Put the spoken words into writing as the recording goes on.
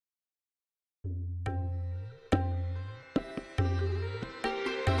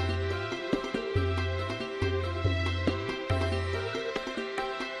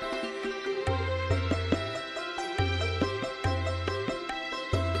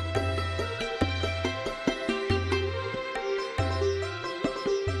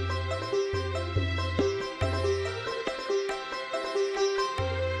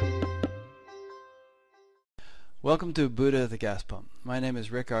Welcome to Buddha the Gas Pump. My name is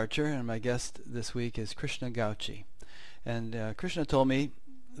Rick Archer, and my guest this week is Krishna Gauchi. And Krishna told me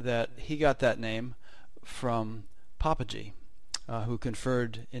that he got that name from Papaji, who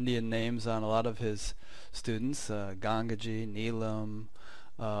conferred Indian names on a lot of his students, Gangaji, Neelam,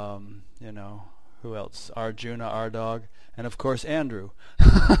 who else? Arjuna, Ardog, and of course Andrew.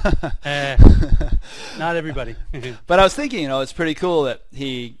 Not everybody. But I was thinking, it's pretty cool that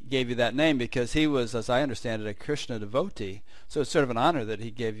he gave you that name because he was, as I understand it, a Krishna devotee. So it's sort of an honor that he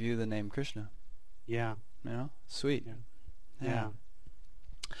gave you the name Krishna. Yeah. Sweet. Yeah.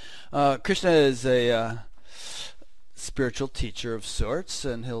 Krishna is a spiritual teacher of sorts,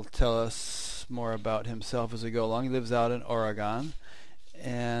 and he'll tell us more about himself as we go along. He lives out in Oregon,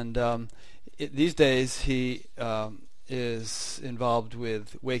 and these days he is involved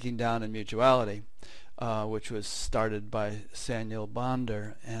with Waking Down and Mutuality, which was started by Sanyal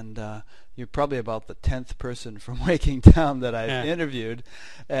Bonder, and you're probably about the 10th person from Waking Down that I've interviewed,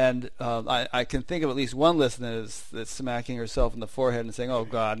 and I can think of at least one listener that's smacking herself in the forehead and saying, "Oh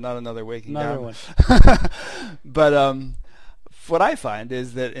God, not another Waking Down." One. But what I find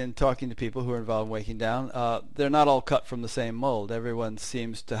is that in talking to people who are involved in Waking Down, they're not all cut from the same mold. Everyone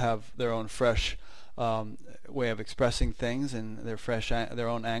seems to have their own fresh way of expressing things and their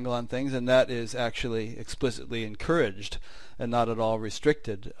own angle on things, and that is actually explicitly encouraged and not at all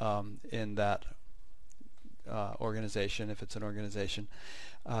restricted in that organization, if it's an organization.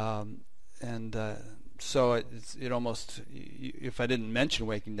 So it almost, if I didn't mention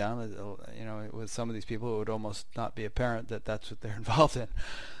Waking Down, with some of these people, it would almost not be apparent that that's what they're involved in.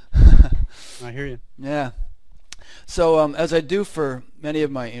 I hear you. Yeah. So as I do for many of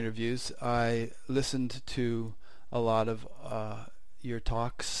my interviews, I listened to a lot of your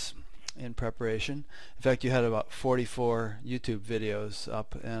talks in preparation. In fact, you had about 44 YouTube videos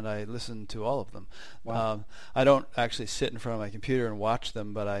up, and I listened to all of them. Wow. I don't actually sit in front of my computer and watch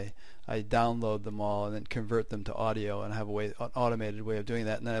them, but I download them all and then convert them to audio, and I have an automated way of doing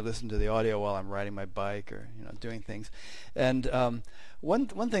that. And then I listen to the audio while I'm riding my bike or doing things. And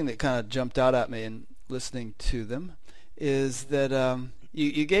one thing that kind of jumped out at me in listening to them is that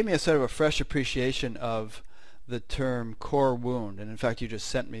you gave me a sort of a fresh appreciation of the term core wound, and in fact you just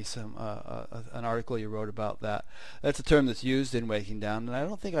sent me an article you wrote about that. That's a term that's used in Waking Down, and I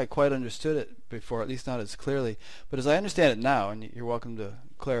don't think I quite understood it before, at least not as clearly. But as I understand it now, and you're welcome to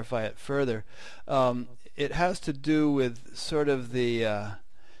clarify it further, it has to do with sort of the,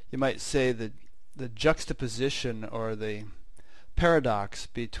 you might say, the juxtaposition or the paradox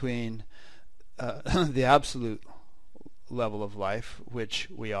between the absolute level of life, which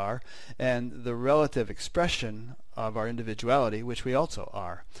we are, and the relative expression of our individuality, which we also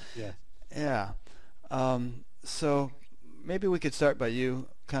are. Yeah. Yeah. So maybe we could start by you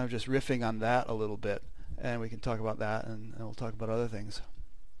kind of just riffing on that a little bit, and we can talk about that, and we'll talk about other things.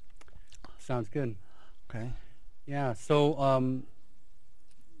 Sounds good. Okay. Yeah. So,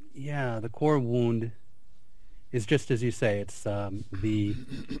 the core wound is just as you say. It's the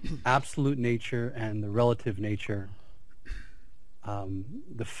absolute nature and the relative nature.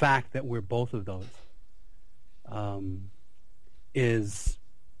 The fact that we're both of those is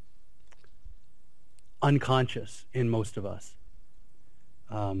unconscious in most of us.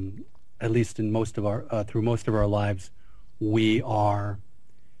 At least in most of our through most of our lives, we are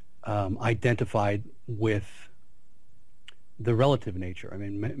identified with the relative nature. I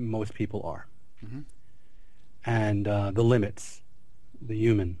mean, most people are, and the limits, the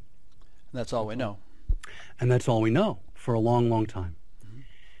human. That's all we know. And that's all we know for a long, long time.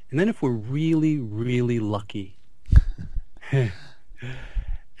 And then if we're really, really lucky,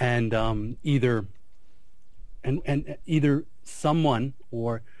 and either someone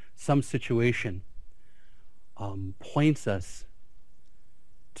or some situation points us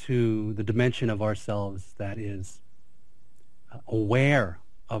to the dimension of ourselves that is aware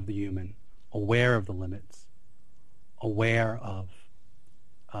of the human, aware of the limits, aware of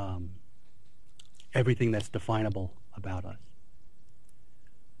everything that's definable about us.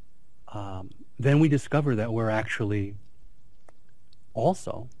 Then we discover that we're actually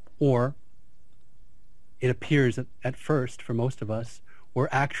also, or it appears at first for most of us, we're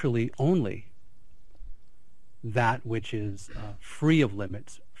actually only that which is free of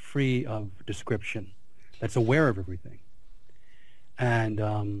limits, free of description, that's aware of everything.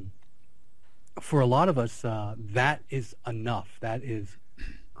 And for a lot of us, that is enough. That is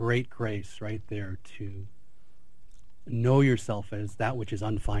great grace right there, to know yourself as that which is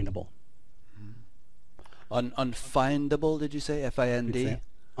unfindable. Unfindable, did you say? F-I-N-D?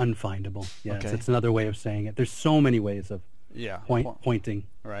 Unfindable, yes. Okay. It's another way of saying it. There's so many ways of pointing.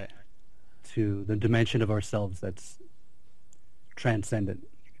 Right. to the dimension of ourselves that's transcendent,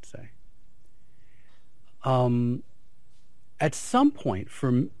 you could say. At some point,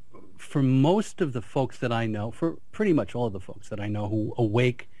 for most of the folks that I know, for pretty much all of the folks that I know who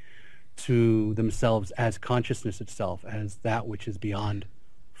awake to themselves as consciousness itself, as that which is beyond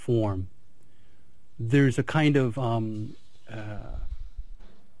form, there's a kind of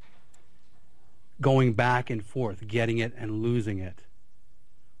going back and forth, getting it and losing it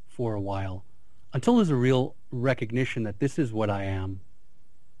for a while, until there's a real recognition that this is what I am.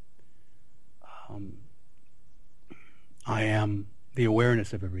 I am the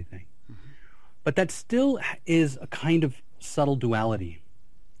awareness of everything. Mm-hmm. But that still is a kind of subtle duality.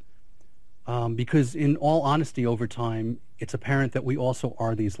 Because in all honesty, over time, it's apparent that we also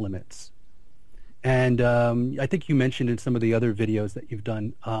are these limits. And I think you mentioned in some of the other videos that you've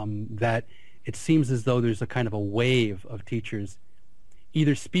done that it seems as though there's a kind of a wave of teachers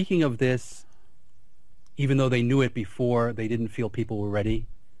either speaking of this, even though they knew it before, they didn't feel people were ready,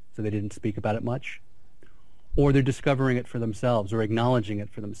 so they didn't speak about it much, or they're discovering it for themselves or acknowledging it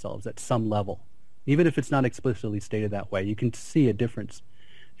for themselves at some level. Even if it's not explicitly stated that way, you can see a difference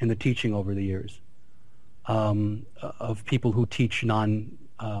in the teaching over the years of people who teach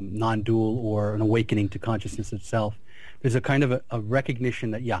non-dual or an awakening to consciousness itself. There's a kind of a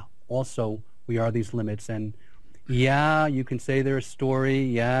recognition that, yeah, also we are these limits, and yeah, you can say they're a story,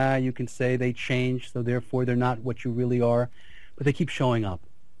 yeah, you can say they change, so therefore they're not what you really are, but they keep showing up.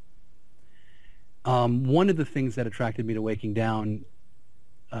 One of the things that attracted me to Waking Down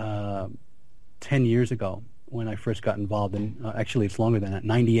 10 years ago, when I first got involved, and actually it's longer than that,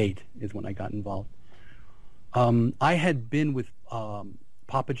 98 is when I got involved. I had been with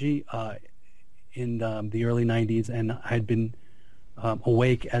Papaji in the early 90s, and I had been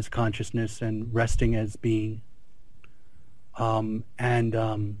awake as consciousness and resting as being. When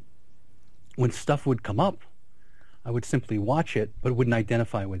stuff would come up, I would simply watch it, but wouldn't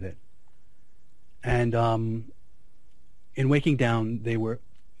identify with it. And in Waking Down, they were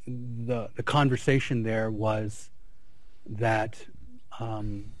the conversation there was that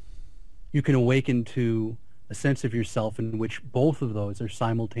you can awaken to a sense of yourself in which both of those are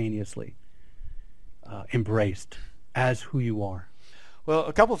simultaneously embraced as who you are. Well,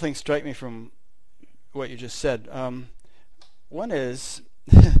 a couple of things strike me from what you just said. One is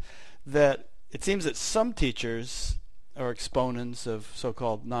that it seems that some teachers or exponents of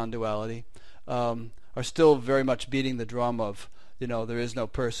so-called non-duality are still very much beating the drum of, there is no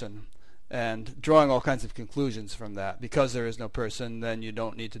person, and drawing all kinds of conclusions from that. Because there is no person, then you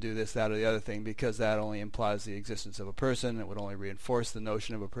don't need to do this, that, or the other thing, because that only implies the existence of a person. It would only reinforce the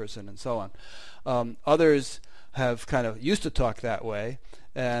notion of a person, and so on. Others have kind of used to talk that way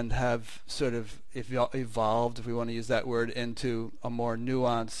and have sort of evolved, if we want to use that word, into a more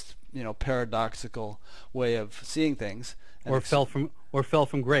nuanced, paradoxical way of seeing things. Or fell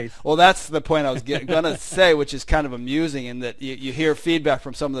from grace. Well, that's the point I was going to say, which is kind of amusing, in that you hear feedback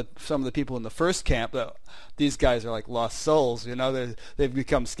from some of the people in the first camp that these guys are like lost souls. They've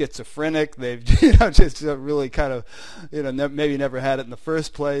become schizophrenic. They've just really kind of maybe never had it in the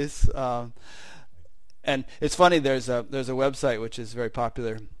first place. And it's funny. There's a website which is very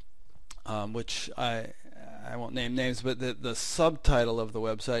popular, which I won't name names, but the subtitle of the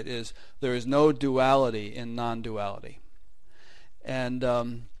website is "There is no duality in non-duality." And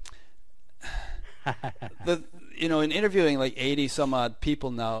in interviewing like 80 some odd people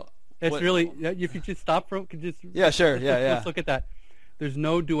now, it's really, if you just stop for yeah, sure, let's look at that. There's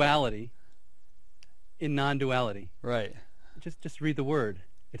no duality in non-duality. Right. Just read the word.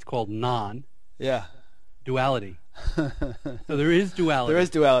 It's called non. Yeah. Duality. So there is duality. There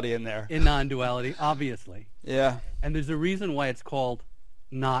is duality in there. In non-duality, obviously. Yeah. And there's a reason why it's called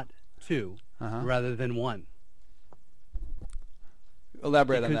not two rather than one.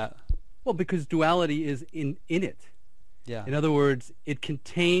 Elaborate on that. Well, because duality is in it. Yeah. In other words, it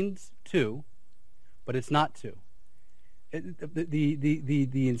contains two, but it's not two.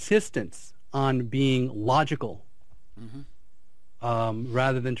 The insistence on being logical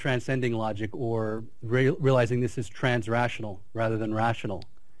rather than transcending logic, or realizing this is trans-rational rather than rational,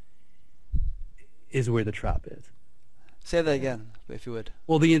 is where the trap is. Say that again, if you would.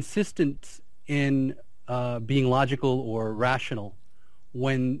 Well, the insistence in being logical or rational,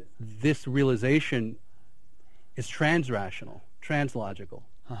 when this realization is trans-rational, trans-logical,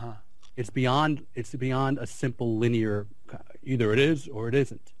 it's beyond a simple linear, either it is or it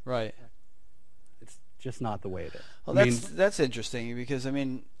isn't. Right. It's just not the way it is. Well, that's interesting, because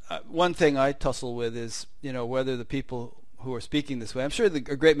one thing I tussle with is whether the people who are speaking this way, I'm sure a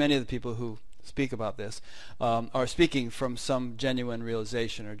great many of the people who speak about this are speaking from some genuine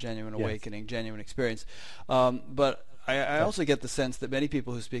realization or genuine Yes. awakening, genuine experience. But I also get the sense that many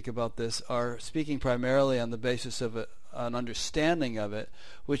people who speak about this are speaking primarily on the basis of an understanding of it,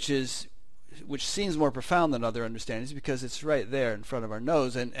 which seems more profound than other understandings because it's right there in front of our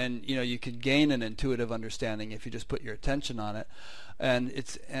nose, and you can gain an intuitive understanding if you just put your attention on it, and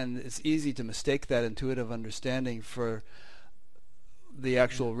it's easy to mistake that intuitive understanding for the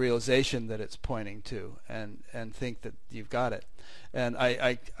actual realization that it's pointing to, and think that you've got it. And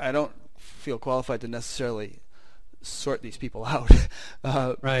I don't feel qualified to necessarily sort these people out,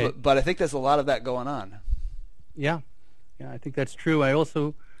 Right. but I think there's a lot of that going on. Yeah, I think that's true. I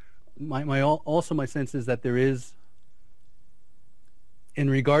also my sense is that there is, in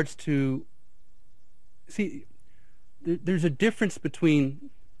regards to, there's a difference between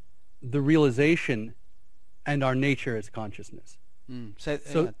the realization and our nature as consciousness.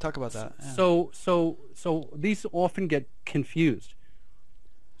 Talk about that. Yeah. So these often get confused.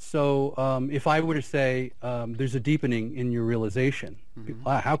 So if I were to say there's a deepening in your realization,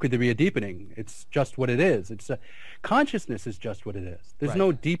 how could there be a deepening? It's just what it is. Consciousness is just what it is. There's Right.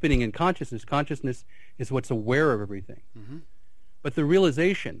 no deepening in consciousness. Consciousness is what's aware of everything. But the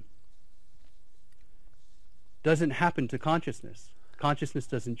realization doesn't happen to consciousness. Consciousness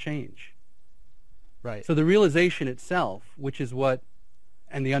doesn't change. Right. So the realization itself, which is what,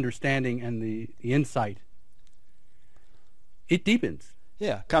 and the understanding and the insight, it deepens.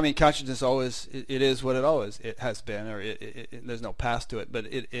 Yeah, I mean, consciousness always, it is what it has been, or there's no past to it, but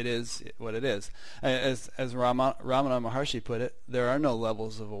it is what it is. As Ramana Maharshi put it, there are no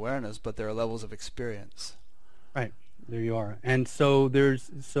levels of awareness, but there are levels of experience. Right, there you are. And so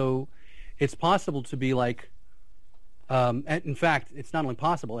it's possible to be like, and in fact, it's not only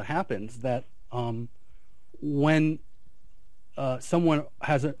possible, it happens that when someone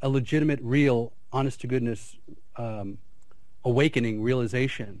has a legitimate, real, honest-to-goodness awakening,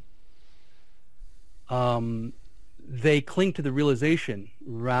 realization, they cling to the realization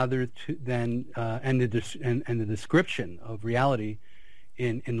rather than and the description of reality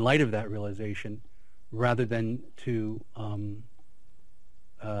in light of that realization, rather than to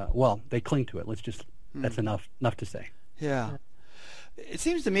they cling to it. That's enough to say. Yeah. It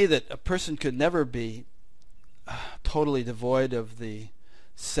seems to me that a person could never be totally devoid of the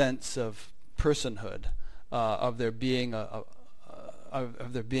sense of personhood, of their being but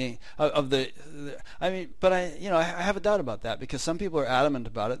I have a doubt about that, because some people are adamant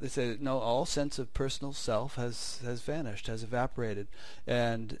about it. They say no, all sense of personal self has vanished, has evaporated,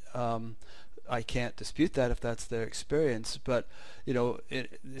 and I can't dispute that if that's their experience. But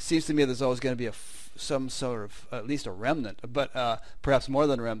it seems to me there's always going to be some sort of, at least a remnant, but perhaps more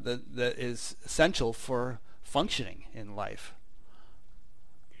than a remnant, that is essential for functioning in life.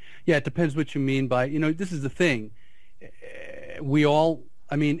 Yeah, it depends what you mean by, this is the thing. We all,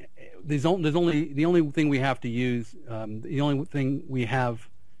 there's only the only thing we have to use, the only thing we have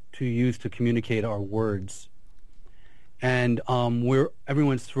to use to communicate are words. And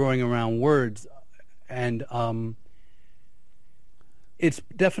everyone's throwing around words, and it's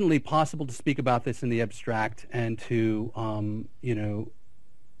definitely possible to speak about this in the abstract and to,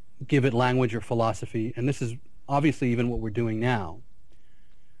 give it language or philosophy. And this is obviously even what we're doing now.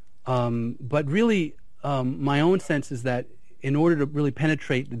 But really, my own sense is that in order to really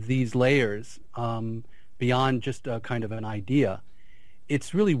penetrate these layers beyond just a kind of an idea,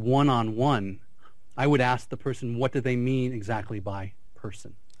 it's really one-on-one. I would ask the person, what do they mean exactly by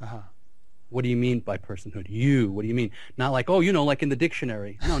person? What do you mean by personhood? What do you mean? Not like, like in the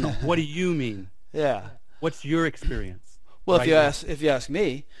dictionary. No, what do you mean? Yeah. What's your experience? Well, right if you ask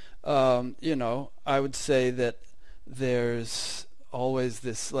me, I would say that there's always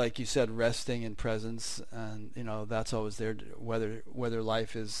this, like you said, resting in presence, and that's always there, whether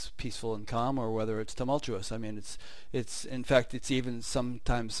life is peaceful and calm or whether it's tumultuous. I mean, it's in fact, it's even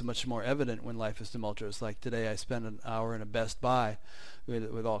sometimes much more evident when life is tumultuous. Like today, I spent an hour in a Best Buy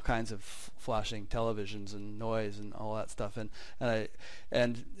with all kinds of flashing televisions and noise and all that stuff, and I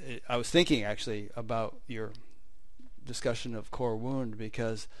was thinking actually about your discussion of core wound,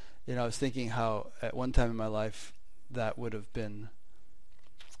 because I was thinking how at one time in my life that would have been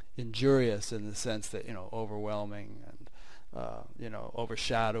injurious in the sense that overwhelming and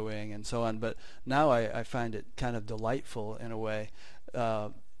overshadowing and so on. But now I find it kind of delightful in a way.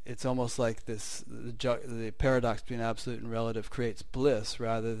 It's almost like the paradox between absolute and relative creates bliss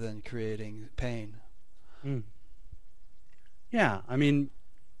rather than creating pain. Yeah,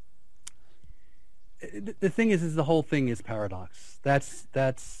 the thing is the whole thing is paradox.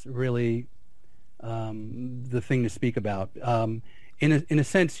 That's really the thing to speak about. in a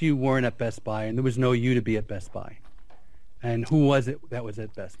sense, you weren't at Best Buy, and there was no you to be at Best Buy. And who was it that was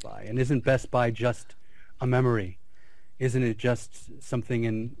at Best Buy? And isn't Best Buy just a memory? Isn't it just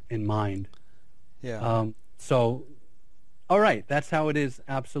something in mind? Yeah. So, all right, that's how it is,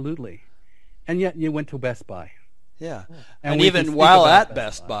 absolutely. And yet you went to Best Buy. Yeah. And And we can even speak while about at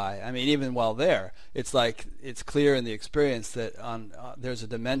Best Best Buy, I mean, even while there, it's like it's clear in the experience that there's a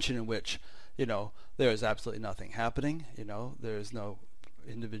dimension in which, there is absolutely nothing happening. There is no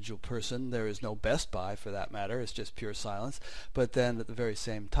individual person. There is no Best Buy for that matter. It's just pure silence. But then at the very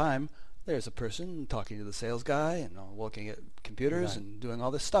same time, there's a person talking to the sales guy and looking at computers and doing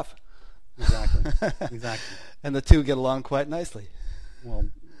all this stuff. Exactly. Exactly. And the two get along quite nicely. Well,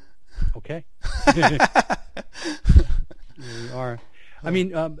 okay. Here we are. I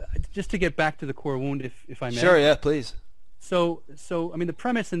mean, just to get back to the core wound, if I may. Sure, yeah, please. So I mean, the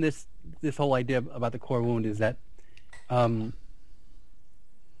premise in this whole idea about the core wound is that,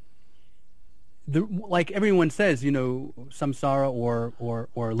 like everyone says, samsara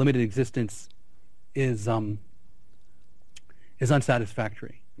or limited existence is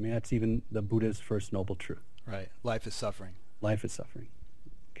unsatisfactory. I mean, that's even the Buddha's first noble truth. Right. Life is suffering. Life is suffering.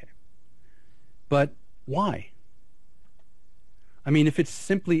 Okay. But why? I mean,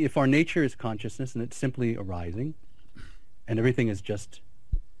 if our nature is consciousness and it's simply arising, and everything is just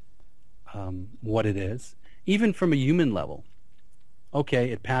what it is, even from a human level,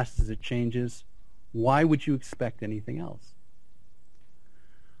 okay, it passes, it changes. Why would you expect anything else?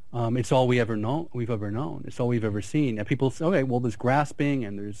 It's all we've ever known. It's all we've ever seen. And people say, okay, well, there's grasping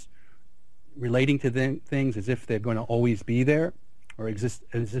and there's relating to things as if they're going to always be there or exist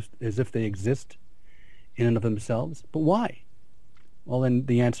as if they exist in and of themselves. But why? Well, then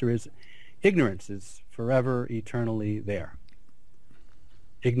the answer is ignorance is forever, eternally there.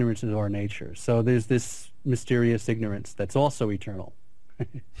 Ignorance is our nature. So there's this mysterious ignorance that's also eternal.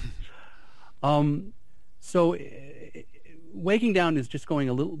 So waking down is just going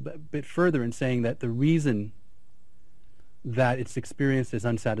a little bit further and saying that the reason that it's experienced as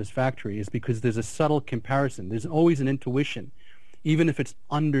unsatisfactory is because there's a subtle comparison. There's always an intuition, even if it's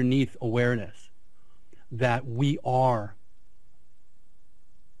underneath awareness, that we are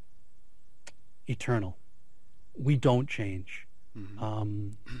eternal. We don't change. Mm-hmm.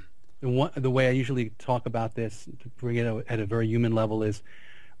 The way I usually talk about this, to bring it at a very human level, is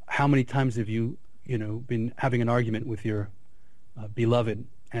how many times have you been having an argument with your beloved,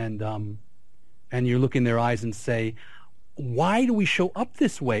 and you look in their eyes and say, why do we show up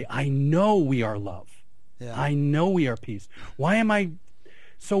this way? I know we are love. Yeah. I know we are peace. Why am I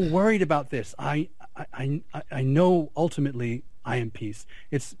so worried about this? I know ultimately I am peace.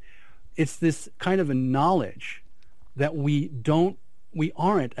 It's this kind of a knowledge that we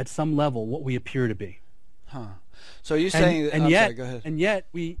aren't at some level what we appear to be. Huh. So you're saying that, sorry, go ahead. And yet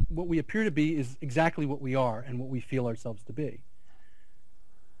what we appear to be is exactly what we are and what we feel ourselves to be.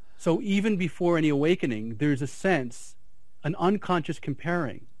 So even before any awakening, there's a sense, an unconscious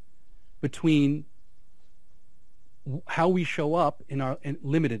comparing between how we show up in our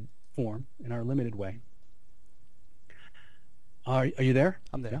limited form, in our limited way. Are you there?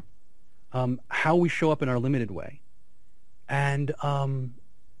 I'm there. Yeah. How we show up in our limited way, and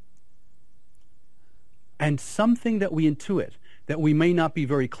something that we intuit that we may not be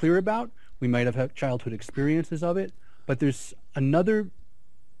very clear about. We might have had childhood experiences of it, but there's another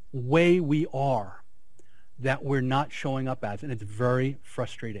way we are that we're not showing up as, and it's very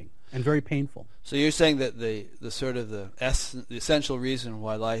frustrating and very painful. So you're saying that the essential reason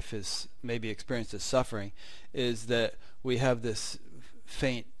why life is maybe experienced as suffering is that we have this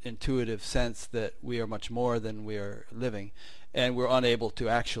faint intuitive sense that we are much more than we are living, and we're unable to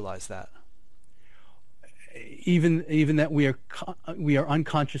actualize that. Even that we are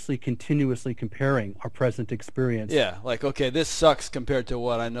unconsciously continuously comparing our present experience. Yeah, like, okay, this sucks compared to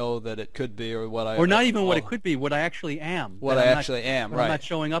what I know that it could be, or what or not even what it could be, what I actually am. What I actually am, right? I'm not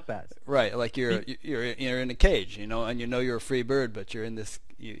showing up as. Right, like you're in a cage, and you're a free bird, but you're in this.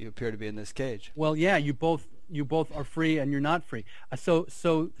 You appear to be in this cage. Well, yeah, you both are free and you're not free. So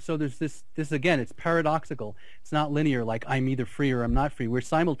there's this again. It's paradoxical. It's not linear. Like I'm either free or I'm not free. We're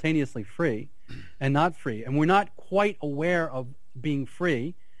simultaneously free and not free, and we're not quite aware of being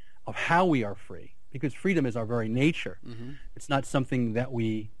free, of how we are free, because freedom is our very nature. Mm-hmm. It's not something that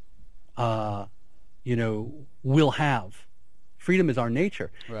we, will have. Freedom is our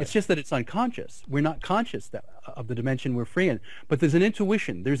nature. Right. It's just that it's unconscious. We're not conscious of the dimension we're free in, but there's an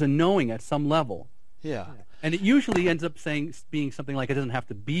intuition. There's a knowing at some level. Yeah. And it usually ends up being something like, it doesn't have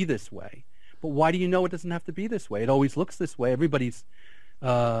to be this way. But why do you know it doesn't have to be this way? It always looks this way. Everybody's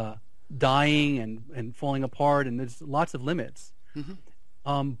dying and falling apart, and there's lots of limits.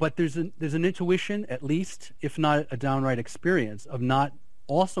 But there's an intuition, at least, if not a downright experience, of not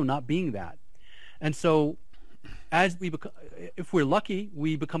being that. And so, as if we're lucky,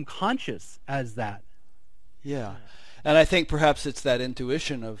 we become conscious as that. Yeah, and I think perhaps it's that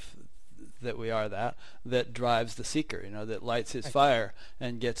intuition of that we are that drives the seeker, that lights his fire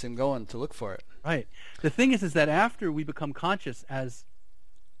and gets him going to look for it. Right. The thing is that after we become conscious as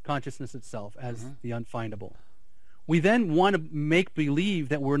consciousness itself, as the unfindable, we then want to make believe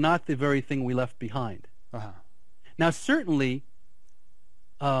that we're not the very thing we left behind. Now, certainly,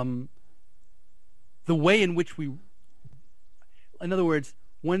 the way in which in other words,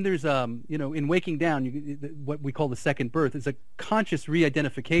 when there's, in waking down, what we call the second birth is a conscious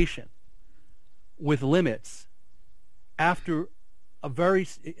re-identification with limits after a very,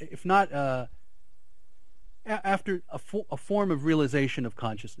 if not, after a form of realization of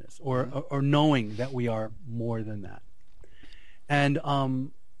consciousness or knowing that we are more than that. And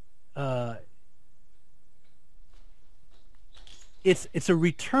it's a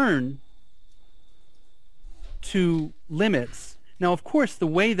return to limits. Now, of course, the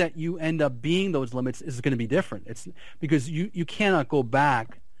way that you end up being those limits is going to be different. It's because you cannot go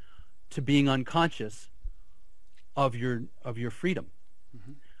back to being unconscious of your freedom.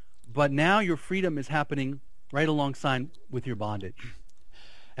 But now your freedom is happening right alongside with your bondage.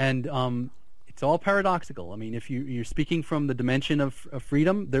 And it's all paradoxical. I mean, if you're speaking from the dimension of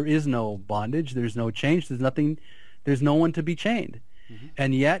freedom, there is no bondage, there's no change, there's no one to be chained.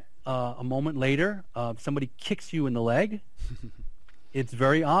 And yet, a moment later, somebody kicks you in the leg, it's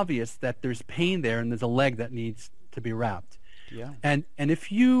very obvious that there's pain there and there's a leg that needs to be wrapped. Yeah. And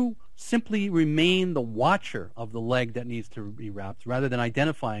if you simply remain the watcher of the leg that needs to be wrapped, rather than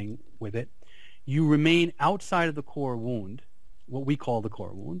identifying with it, you remain outside of the core wound, what we call the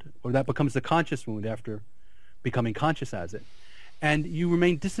core wound, or that becomes the conscious wound after becoming conscious as it. And you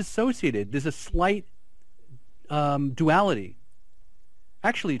remain disassociated. There's a slight duality.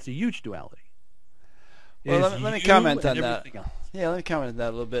 Actually, it's a huge duality. Well, let me comment on that. Yeah, let me comment on that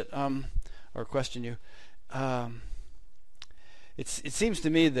a little bit, or question you. It seems to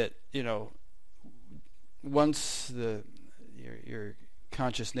me that once your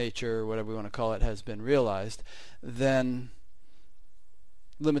conscious nature, or whatever we want to call it, has been realized, then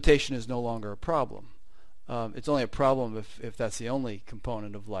limitation is no longer a problem. It's only a problem if that's the only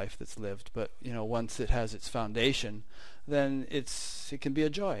component of life that's lived. But once it has its foundation, then it can be a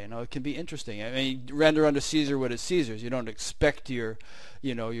joy. It can be interesting. I mean, render unto Caesar what is Caesar's. You don't expect your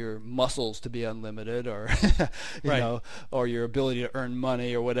muscles to be unlimited, or or your ability to earn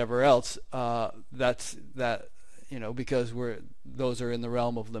money or whatever else. Because those are in the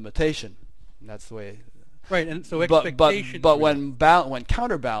realm of limitation. And that's the way. Right, and so expectation. But when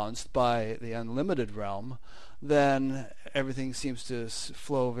counterbalanced by the unlimited realm, then everything seems to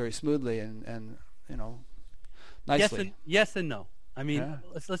flow very smoothly and nicely. Yes and no. I mean,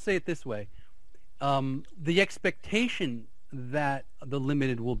 let's say it this way: the expectation that the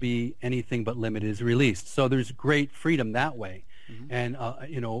limited will be anything but limited is released. So there's great freedom that way, and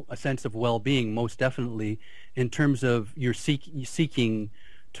a sense of well-being, most definitely, in terms of you're seeking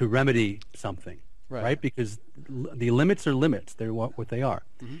to remedy something. Right? Because the limits are limits. They're what they are.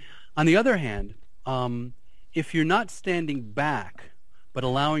 On the other hand, if you're not standing back, but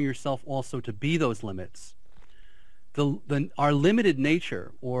allowing yourself also to be those limits, our limited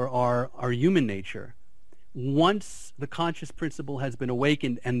nature, or our human nature, once the conscious principle has been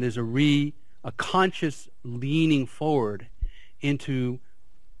awakened and there's a conscious leaning forward into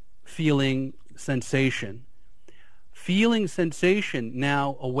feeling sensation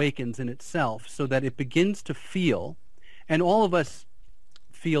now awakens in itself, so that it begins to feel, and all of us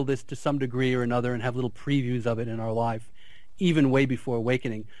feel this to some degree or another and have little previews of it in our life, even way before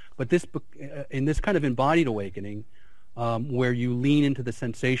awakening. But in this kind of embodied awakening, where you lean into the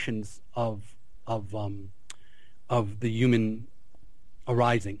sensations of the human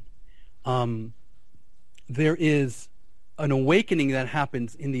arising, there is an awakening that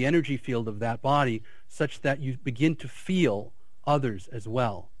happens in the energy field of that body, such that you begin to feel others as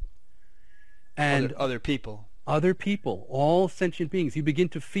well. And other people, all sentient beings. You begin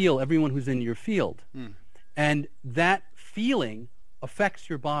to feel everyone who's in your field. And that feeling affects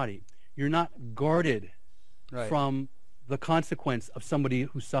your body. You're not guarded from the consequence of somebody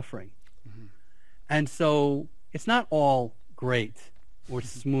who's suffering. And so it's not all great or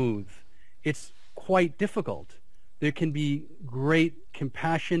smooth. It's quite difficult. There can be great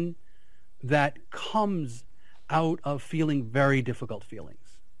compassion that comes out of feeling very difficult feelings.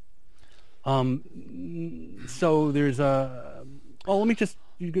 So there's let me just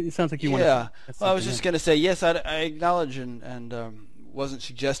it sounds like you want Yeah. to. Well, I was just going to say, yes, I acknowledge and wasn't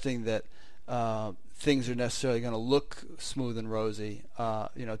suggesting that things are necessarily going to look smooth and rosy, to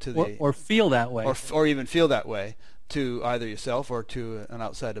the or feel that way, or even feel that way to either yourself or to an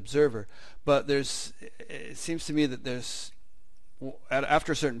outside observer. But it seems to me that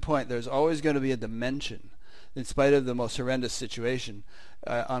after a certain point, there's always going to be a dimension, in spite of the most horrendous situation,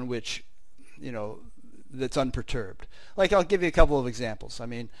 on which, that's unperturbed. Like, I'll give you a couple of examples. I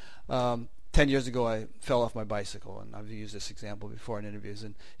mean, 10 years ago, I fell off my bicycle, and I've used this example before in interviews,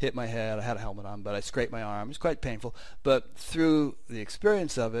 and hit my head. I had a helmet on, but I scraped my arm. It was quite painful. But through the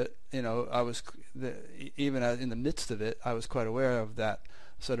experience of it, I was, even in the midst of it, I was quite aware of that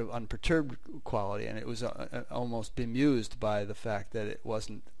sort of unperturbed quality, and it was almost bemused by the fact that it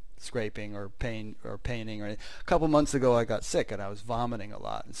wasn't scraping or paining or anything. A couple months ago, I got sick and I was vomiting a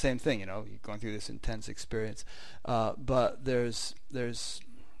lot. And same thing, you're going through this intense experience. But there's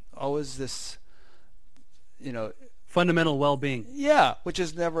always this, fundamental well-being. Yeah,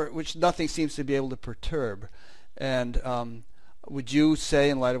 which nothing seems to be able to perturb. And would you say,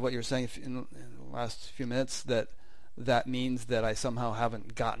 in light of what you were saying in the last few minutes, that means that I somehow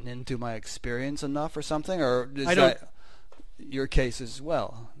haven't gotten into my experience enough or something? Or is that your case as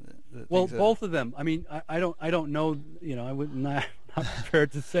well? Well, both of them. I mean, I don't know. I would not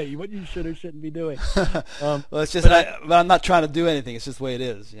prepared to say what you should or shouldn't be doing. Well, it's just, but I'm not trying to do anything. It's just the way it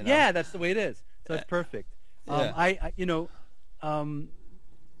is. Yeah, that's the way it is. So it's perfect. Yeah. I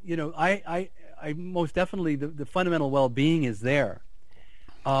most definitely the fundamental well-being is there.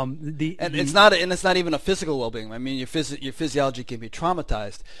 It's not even a physical well-being. I mean, your physiology can be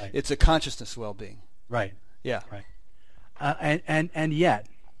traumatized. Right. It's a consciousness well-being. Right. Yeah. Right. And yet,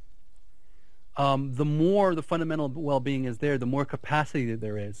 the more the fundamental well-being is there, the more capacity that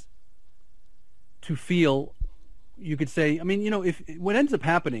there is to feel. You could say, I mean, if what ends up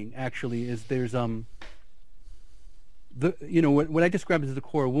happening actually is there's what I describe as the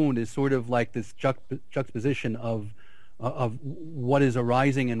core wound is sort of like this juxtaposition of what is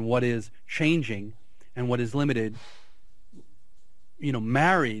arising and what is changing and what is limited,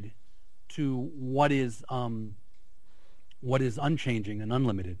 married to what is unchanging and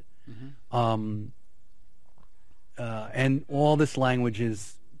unlimited. Mm-hmm. And all this language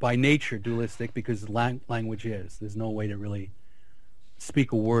is by nature dualistic because language is. There's no way to really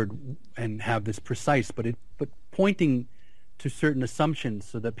speak a word and have this precise, but pointing to certain assumptions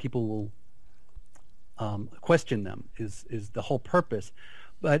so that people will question them is the whole purpose.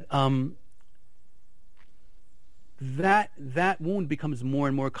 But that wound becomes more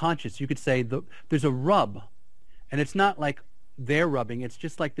and more conscious. You could say there's a rub, and it's not like they're rubbing. It's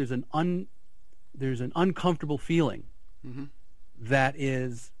just like there's an uncomfortable feeling mm-hmm. that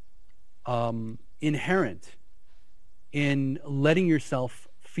is inherent in letting yourself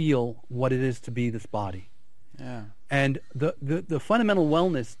feel what it is to be this body. Yeah. And the fundamental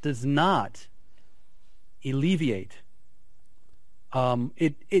wellness does not alleviate.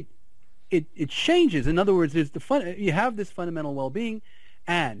 It changes. In other words, you have this fundamental well-being,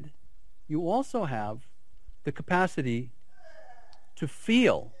 and you also have the capacity to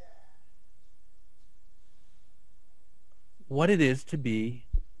feel what it is to be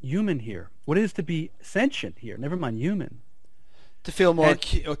human here, what it is to be sentient here, never mind human. To feel more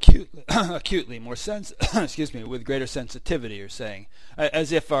acutely, more excuse me, with greater sensitivity, you're saying,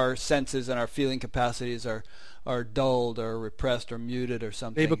 as if our senses and our feeling capacities are dulled or repressed or muted or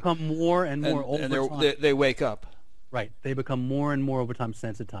something. They become more and more over time. They wake up. Right. They become more and more over time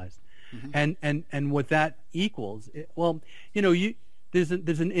sensitized. Mm-hmm. And what that equals, there's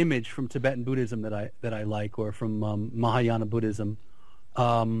an image from Tibetan Buddhism that I like, or from Mahayana Buddhism,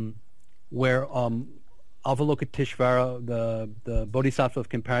 where Avalokiteshvara, the Bodhisattva of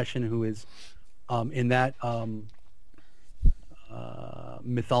compassion, who is in that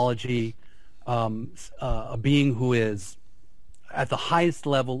mythology a being who is at the highest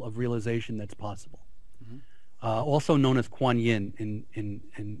level of realization that's possible. Mm-hmm. Also known as Kuan Yin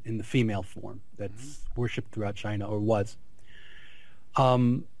in the female form that's mm-hmm. worshipped throughout China, or was.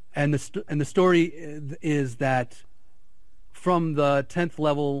 And the story is that from the 10th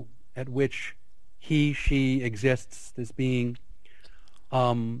level at which she exists, this being,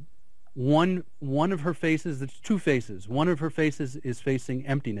 one of her faces, there's two faces. One of her faces is facing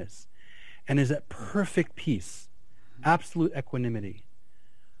emptiness and is at perfect peace, absolute equanimity,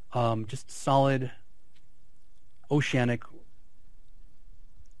 just solid oceanic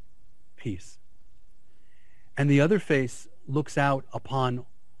peace. And the other face looks out upon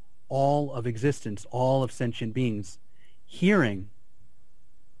all of existence, all of sentient beings, hearing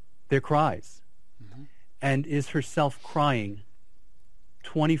their cries, mm-hmm. and is herself crying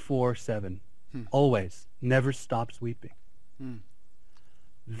 24/7, always, never stops weeping.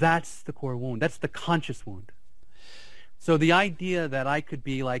 That's the core wound. That's the conscious wound. So the idea that I could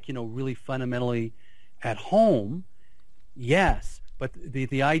be like, really fundamentally at home, yes, but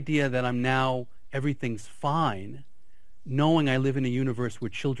the idea that I'm now, everything's fine, knowing I live in a universe where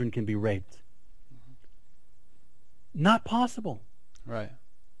children can be raped. Not possible. Right.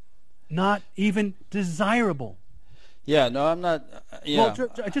 Not even desirable. Yeah, no, I'm not. Yeah. Well,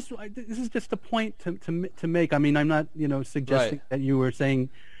 this is just a point to make. I mean, I'm not, suggesting Right. that you were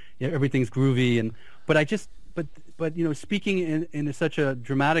saying everything's groovy, but speaking in such a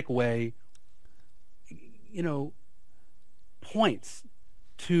dramatic way, points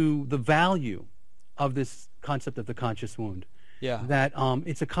to the value of this concept of the conscious wound. Yeah. That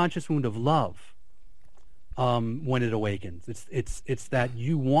it's a conscious wound of love when it awakens. It's that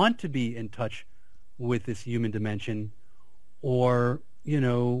you want to be in touch with this human dimension, or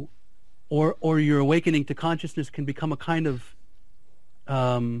your awakening to consciousness can become a kind of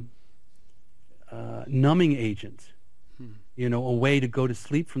numbing agent, a way to go to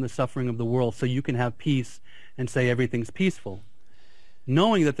sleep from the suffering of the world so you can have peace and say everything's peaceful,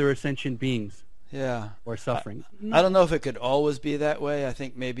 knowing that there are sentient beings or suffering. I don't know if it could always be that way. I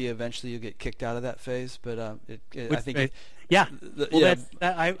think maybe eventually you get kicked out of that phase, but I think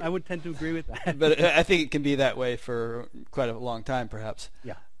I would tend to agree with that. But I think it can be that way for quite a long time, perhaps.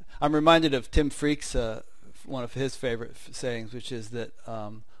 Yeah. I'm reminded of Tim Freak's one of his favorite sayings, which is that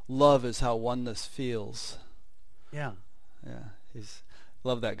love is how oneness feels. Yeah. Yeah,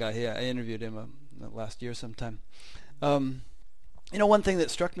 love that guy. I interviewed him last year sometime. One thing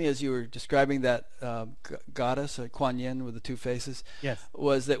that struck me as you were describing that goddess, Kuan Yin with the two faces, yes,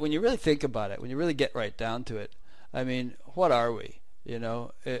 was that when you really think about it, when you really get right down to it, I mean, what are we?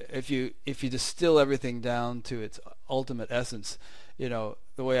 If you distill everything down to its ultimate essence, the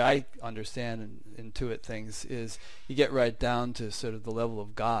way I understand and intuit things is you get right down to sort of the level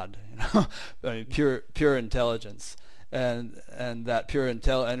of God, I mean, pure intelligence, and that pure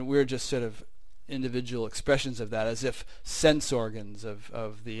and we're just sort of individual expressions of that, as if sense organs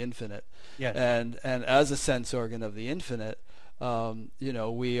of the infinite. Yes. And as a sense organ of the infinite,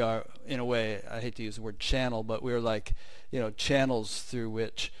 we are, in a way, I hate to use the word channel, but we're like, channels through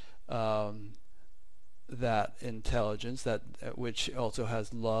which that intelligence, that which also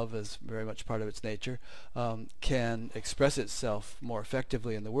has love as very much part of its nature, can express itself more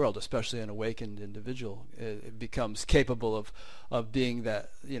effectively in the world, especially an awakened individual. It becomes capable of being that,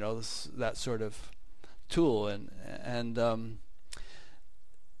 that sort of tool, and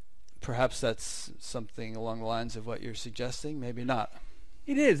perhaps that's something along the lines of what you're suggesting. Maybe not.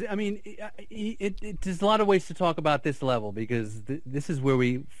 It is. I mean, there's a lot of ways to talk about this level, because this is where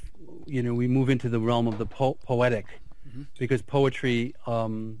we move into the realm of the poetic, because poetry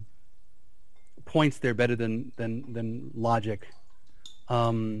points there better than logic.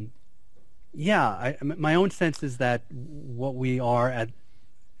 My own sense is that what we are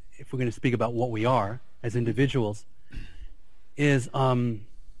if we're going to speak about what we are as individuals, is the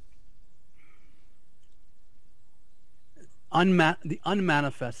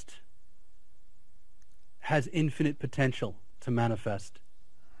unmanifest has infinite potential to manifest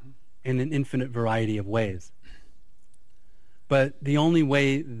in an infinite variety of ways. But the only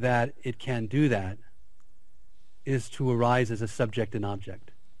way that it can do that is to arise as a subject and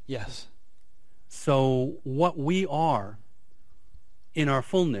object. Yes. So what we are in our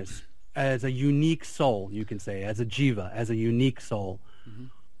fullness, as a unique soul, you can say, as a jiva, as a unique soul,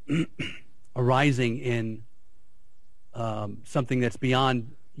 arising in something that's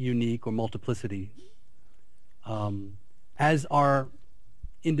beyond unique or multiplicity, as our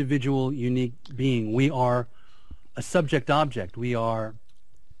individual unique being, we are a subject-object. We are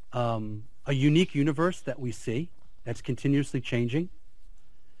a unique universe that we see, that's continuously changing,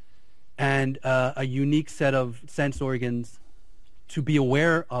 and a unique set of sense organs to be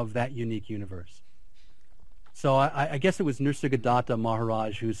aware of that unique universe. So I guess it was Nisargadatta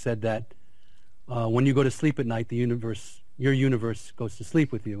Maharaj who said that when you go to sleep at night, your universe goes to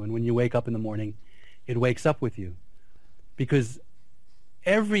sleep with you, and when you wake up in the morning, it wakes up with you, because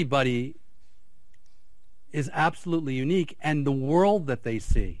everybody is absolutely unique, and the world that they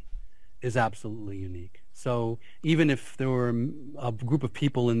see is absolutely unique. So even if there were a group of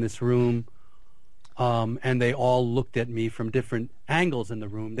people in this room and they all looked at me from different angles in the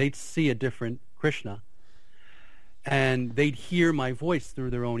room, they'd see a different Krishna, and they'd hear my voice through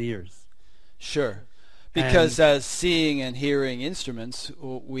their own ears. Sure. Because as seeing and hearing instruments,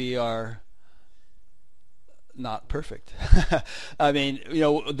 we are not perfect. I mean,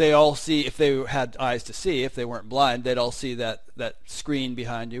 they all see, if they had eyes to see, if they weren't blind, they'd all see that screen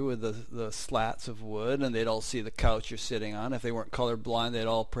behind you with the slats of wood, and they'd all see the couch you're sitting on. If they weren't colorblind, they'd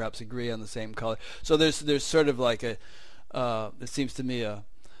all perhaps agree on the same color. So there's sort of like it seems to me a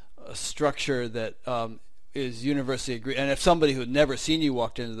structure that is universally agreed. And if somebody who had never seen you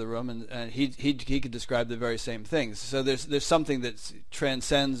walked into the room, and he could describe the very same things. So there's something that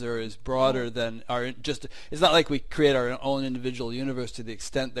transcends or is broader than our just. It's not like we create our own individual universe to the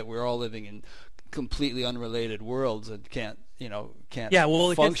extent that we're all living in completely unrelated worlds and can't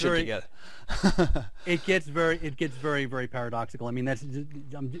function together. It gets very, very paradoxical. I mean, that's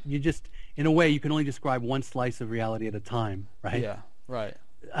you just in a way you can only describe one slice of reality at a time, right? Yeah, right.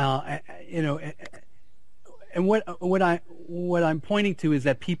 And what I'm pointing to is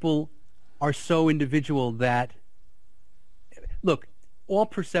that people are so individual that, look, all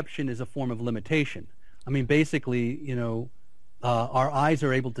perception is a form of limitation. I mean, basically, our eyes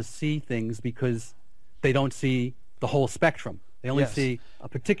are able to see things because they don't see the whole spectrum. They only see a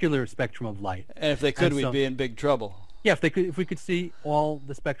particular spectrum of light. And if they could, we'd be in big trouble. Yeah, if we could see all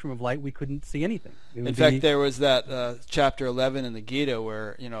the spectrum of light, we couldn't see anything. In fact, there was that chapter 11 in the Gita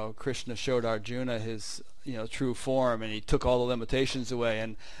where Krishna showed Arjuna his true form, and he took all the limitations away.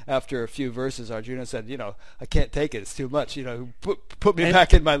 And after a few verses, Arjuna said, I can't take it; it's too much. Put me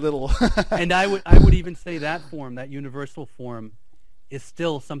back in my little. And I would even say that form, that universal form, is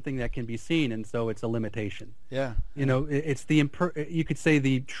still something that can be seen, and so it's a limitation. Yeah. It's you could say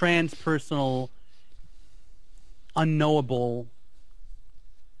the transpersonal, unknowable,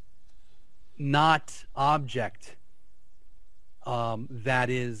 not object that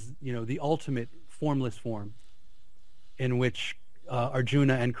is, the ultimate formless form in which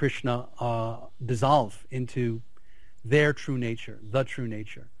Arjuna and Krishna dissolve into their true nature, the true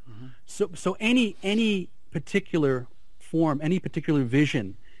nature. Mm-hmm. So any particular form, any particular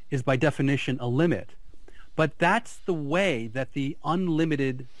vision is by definition a limit. But that's the way that the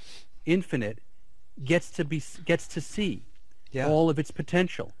unlimited infinite gets to see all of its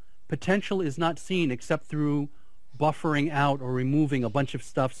potential. Potential is not seen except through buffering out or removing a bunch of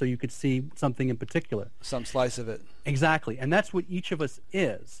stuff so you could see something in particular. Some slice of it. Exactly. And that's what each of us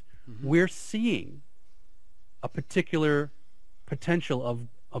is. Mm-hmm. We're seeing a particular potential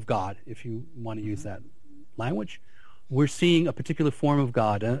of God, if you want to use that language. We're seeing a particular form of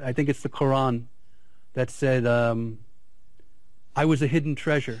God. I think it's the Quran that said, I was a hidden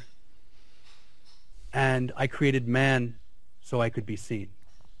treasure, and I created man so I could be seen.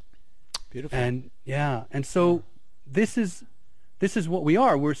 Beautiful. And so this is what we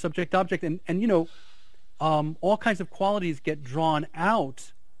are. We're subject object, and all kinds of qualities get drawn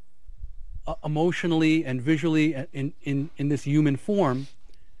out emotionally and visually in this human form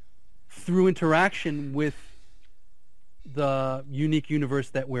through interaction with the unique universe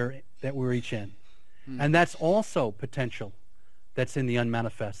that we're each in. And that's also potential that's in the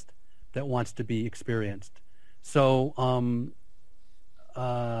unmanifest that wants to be experienced. So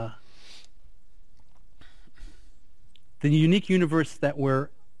the unique universe that we're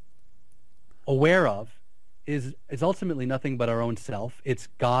aware of is ultimately nothing but our own self. It's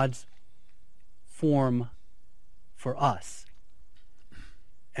God's form for us.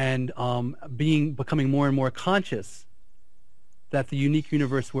 And becoming more and more conscious that the unique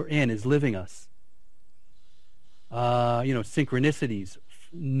universe we're in is living us. Synchronicities,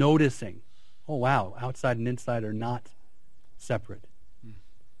 noticing, oh wow, outside and inside are not separate,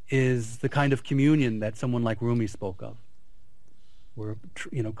 is the kind of communion that someone like Rumi spoke of. We're,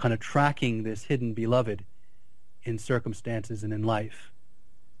 kind of tracking this hidden beloved in circumstances and in life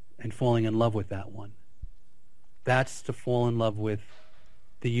and falling in love with that one. That's to fall in love with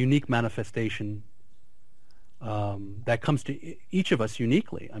the unique manifestation that comes to each of us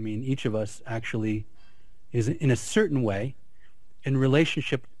uniquely. I mean, each of us actually is in a certain way in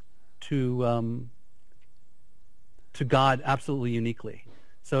relationship to God absolutely uniquely.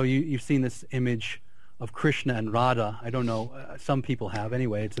 So you've seen this image of Krishna and Radha. I don't know, some people have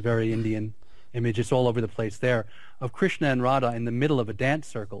anyway. It's a very Indian image. It's all over the place there. Of Krishna and Radha in the middle of a dance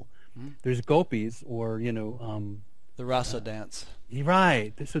circle. There's gopis, or, the rasa dance.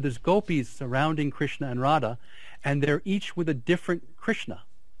 Right. So there's gopis surrounding Krishna and Radha, and they're each with a different Krishna.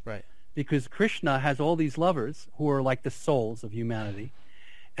 Right. Because Krishna has all these lovers who are like the souls of humanity,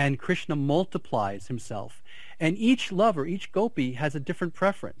 and Krishna multiplies himself. And each lover, each gopi, has a different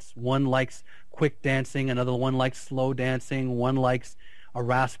preference. One likes quick dancing, another one likes slow dancing, one likes a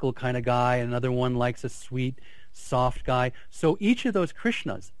rascal kind of guy, another one likes a sweet, soft guy. So each of those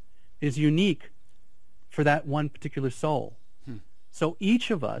Krishnas is unique for that one particular soul. So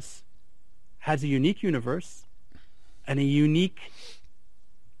each of us has a unique universe and a unique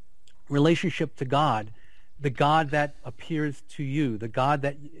relationship to God, the God that appears to you, the God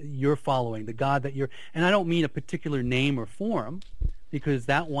that you're following, the God that you're... And I don't mean a particular name or form, because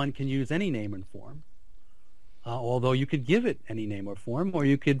that one can use any name and form, although you could give it any name or form, or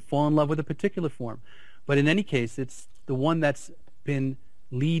you could fall in love with a particular form. But in any case, it's the one that's been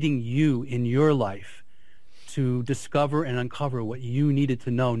leading you in your life to discover and uncover what you needed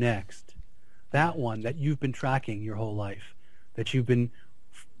to know next. That one that you've been tracking your whole life, that you've been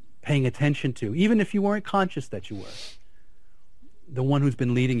paying attention to, even if you weren't conscious that you were. The one who's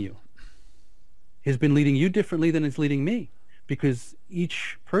been leading you has been leading you differently than it's leading me, because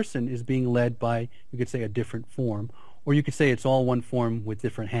each person is being led by, you could say, a different form, or you could say it's all one form with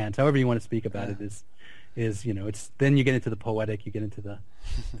different hands. However you want to speak about it is it's, then you get into the poetic, you get into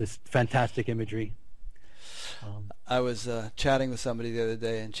this fantastic imagery. I was chatting with somebody the other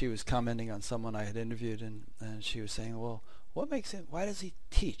day, and she was commenting on someone I had interviewed, and she was saying, well, why does he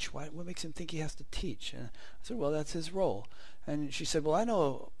teach? What makes him think he has to teach? And I said, well, that's his role. And she said, well, I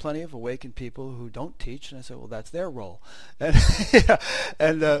know plenty of awakened people who don't teach. And I said, well, that's their role.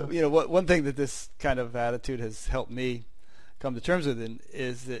 And, one thing that this kind of attitude has helped me come to terms with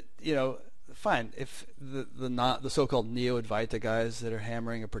is that, fine, if the so-called Neo-Advaita guys that are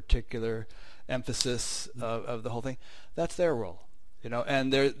hammering a particular emphasis of the whole thing, that's their role.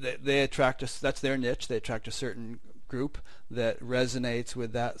 And they attract us. That's their niche. They attract a certain group that resonates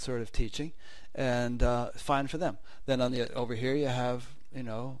with that sort of teaching, and fine for them. Then over here you have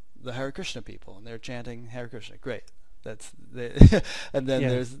the Hare Krishna people, and they're chanting Hare Krishna. Great, and then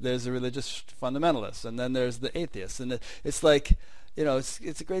there's the religious fundamentalists, and then there's the atheists, and it's like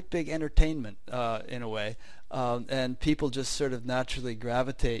it's a great big entertainment in a way, and people just sort of naturally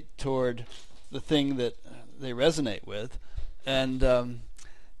gravitate toward the thing that they resonate with, and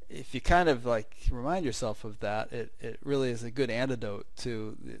if you kind of like remind yourself of that, it really is a good antidote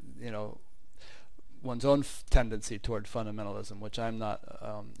to one's own tendency toward fundamentalism, which I'm not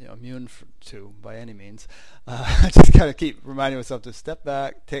immune to by any means. I just kind of keep reminding myself to step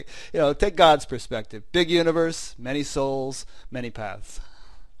back, take God's perspective. Big universe, many souls, many paths.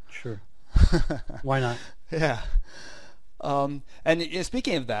 Sure. Why not? Yeah. And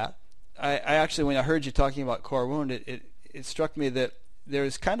speaking of that, I actually, when I heard you talking about core wound, it struck me that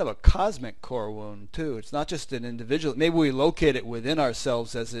there's kind of a cosmic core wound too. It's not just an individual. Maybe we locate it within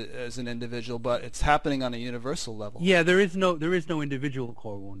ourselves as an individual, but it's happening on a universal level. Yeah, there is no individual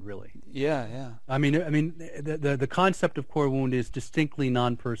core wound really. Yeah. I mean, the concept of core wound is distinctly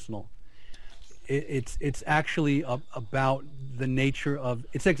non-personal. It's actually about the nature of,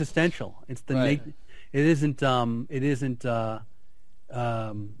 it's existential. It's the right. It isn't.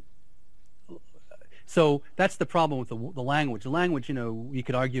 So that's the problem with the language. The language, you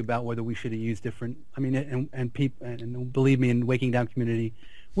could argue about whether we should have used different. I mean, and believe me, in Waking Down community,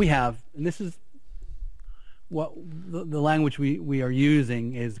 we have, and this is what the language we are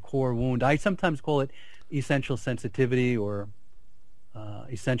using is core wound. I sometimes call it essential sensitivity or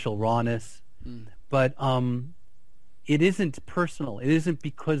essential rawness, but it isn't personal. It isn't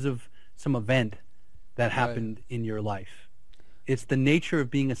because of some event that happened in your life. It's the nature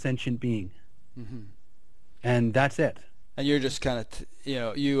of being a sentient being. Mm-hmm. And that's it. And you're just kind of,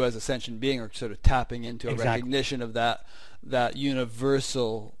 you as a sentient being are sort of tapping into a recognition of that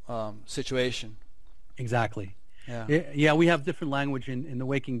universal situation. Exactly. Yeah. We have different language in the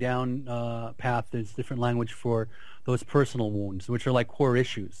Waking Down path. There's different language for those personal wounds, which are like core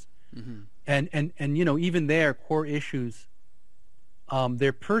issues. Mm-hmm. And even there, core issues,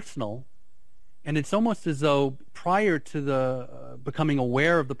 they're personal, and it's almost as though prior to the becoming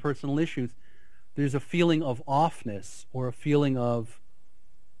aware of the personal issues, there's a feeling of offness or a feeling of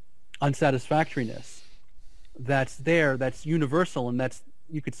unsatisfactoriness that's there, that's universal, and that's,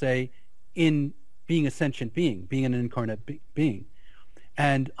 you could say, in being a sentient being, being an incarnate being.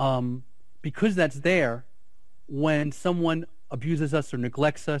 And because that's there, when someone abuses us or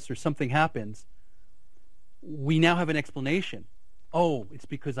neglects us or something happens, we now have an explanation. Oh, it's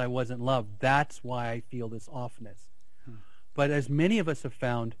because I wasn't loved. That's why I feel this offness. But as many of us have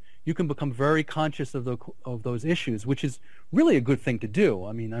found, you can become very conscious of those issues, which is really a good thing to do.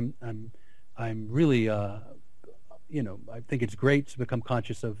 I mean, I'm really, I think it's great to become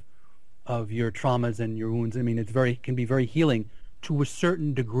conscious of your traumas and your wounds. I mean, it can be very healing to a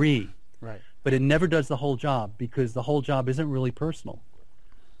certain degree. Right. But it never does the whole job, because the whole job isn't really personal.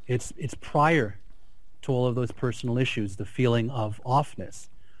 It's prior to all of those personal issues, the feeling of offness,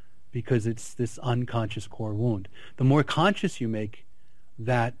 because it's this unconscious core wound. The more conscious you make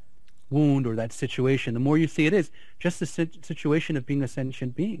that wound or that situation, the more you see it is just a situation of being a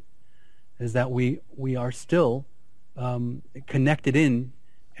sentient being. is that we are still connected in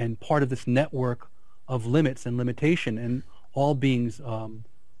and part of this network of limits and limitation, and all beings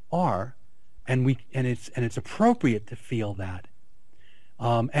are, and it's appropriate to feel that,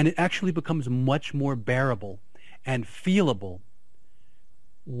 and it actually becomes much more bearable and feelable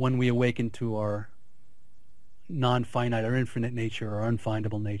when we awaken to our non-finite, our infinite nature, our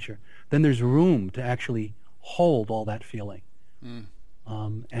unfindable nature. Then there's room to actually hold all that feeling.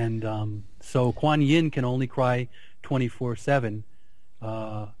 So Kuan Yin can only cry 24/7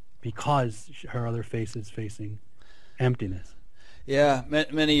 because her other face is facing emptiness. Yeah,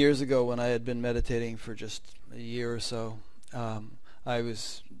 many years ago when I had been meditating for just a year or so, I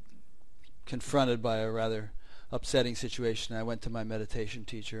was confronted by a rather upsetting situation. I went to my meditation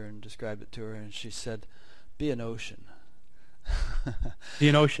teacher and described it to her, and she said, "Be an ocean." Be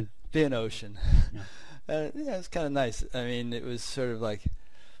an ocean. Be an ocean. Yeah. Yeah, it's kind of nice. I mean, it was sort of like,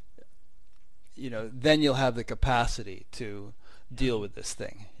 then you'll have the capacity to deal with this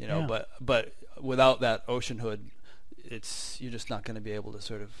thing, Yeah. But without that oceanhood, you're just not going to be able to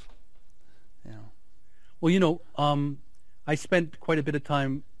sort of, Well, I spent quite a bit of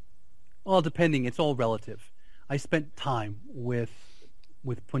time, well, depending, it's all relative. I spent time with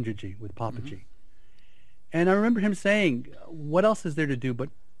Punjaji, with Papaji. And I remember him saying, what else is there to do but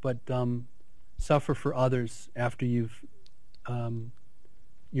suffer for others after you're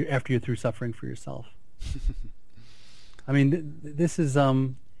through suffering for yourself? I mean, this is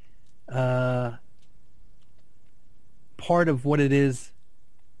part of what it is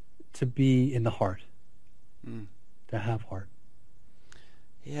to be in the heart, to have heart.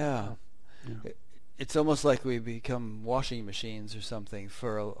 Yeah. It's almost like we become washing machines or something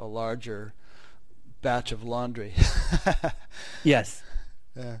for a larger batch of laundry. Yes.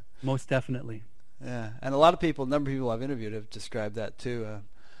 Yeah. Most definitely. Yeah, and a number of people I've interviewed have described that too.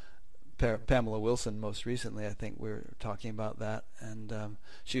 Pamela Wilson, most recently, I think we were talking about that, and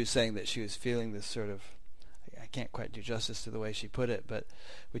she was saying that she was feeling this sort of, I can't quite do justice to the way she put it, but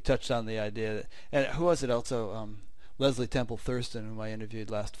we touched on the idea that, and who was it also, Leslie Temple Thurston, whom I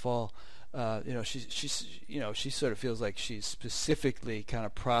interviewed last fall, she sort of feels like she's specifically kind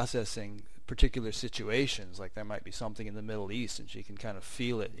of processing particular situations, like there might be something in the Middle East and she can kind of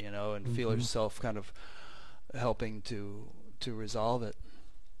feel it, and feel herself kind of helping to resolve it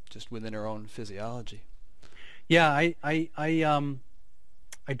just within her own physiology. Yeah, I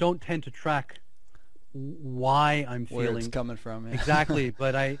don't tend to track why I'm feeling where it's coming from. Yeah. Exactly,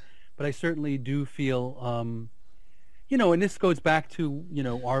 but I certainly do feel and this goes back to,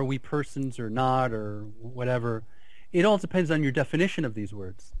 are we persons or not, or whatever. It all depends on your definition of these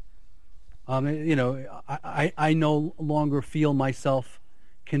words. I no longer feel myself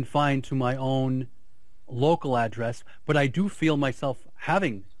confined to my own local address, but I do feel myself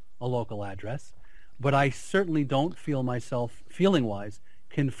having a local address, but I certainly don't feel myself, feeling-wise,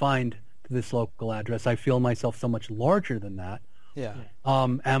 confined to this local address. I feel myself so much larger than that. Yeah.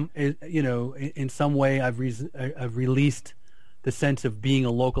 In some way I've released the sense of being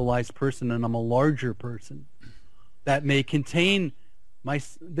a localized person, and I'm a larger person that may contain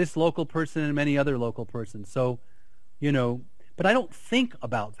this local person and many other local persons. So, but I don't think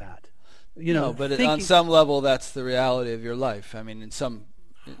about that. No, but on some level, that's the reality of your life. I mean, in some,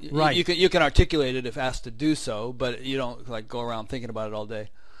 right. You can articulate it if asked to do so, but you don't like go around thinking about it all day.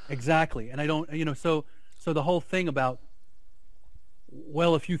 Exactly, and I don't. So the whole thing about,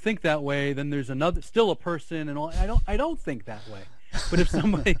 well, if you think that way, then there's still a person, and all. I don't think that way. But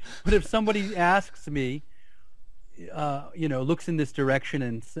if somebody asks me, looks in this direction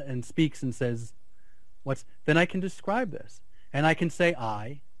and speaks and says, then I can describe this, and I can say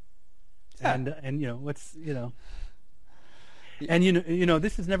I, and this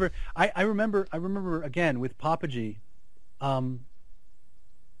is never. I remember again with Papaji,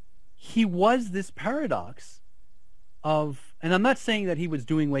 he was this paradox of, and I'm not saying that he was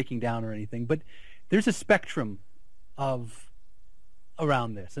doing Waking Down or anything, but there's a spectrum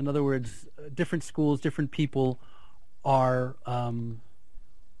around this. In other words, different schools, different people are on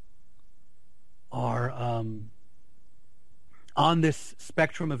this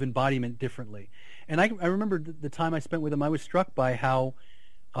spectrum of embodiment differently. And I remember the time I spent with him, I was struck by how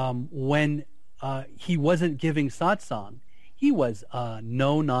when he wasn't giving satsang, he was a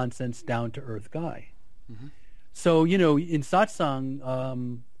no-nonsense, down-to-earth guy. Mm-hmm. So, in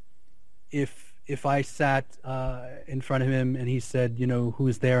satsang, if I sat in front of him and he said,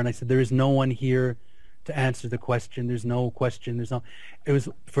 who's there? And I said, there is no one here to answer the question. There's no question. It was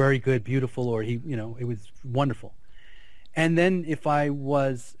very good, beautiful, or it was wonderful. And then if I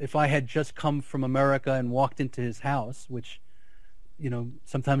had just come from America and walked into his house, which,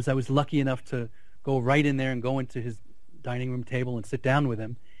 sometimes I was lucky enough to go right in there and go into his dining room table and sit down with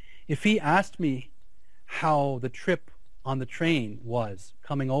him. If he asked me how the trip on the train was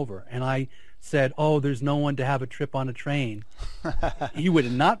coming over, and I said, "Oh, there's no one to have a trip on a train," he would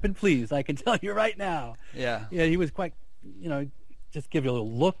have not been pleased. I can tell you right now. Yeah. Yeah, he was quite, just give you a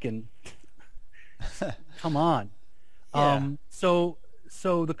little look and come on. Yeah. So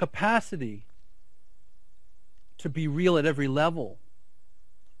the capacity to be real at every level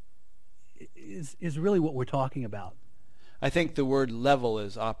is really what we're talking about. I think the word level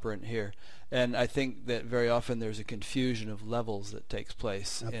is operant here, and I think that very often there's a confusion of levels that takes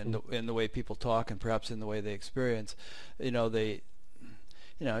place in the way people talk and perhaps in the way they experience.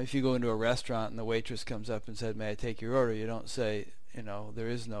 If you go into a restaurant and the waitress comes up and said, "May I take your order?" You don't say, there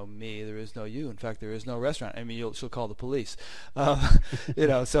is no me, there is no you. In fact, there is no restaurant. I mean, she'll call the police.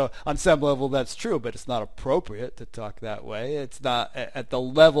 So on some level that's true, but it's not appropriate to talk that way. It's not at the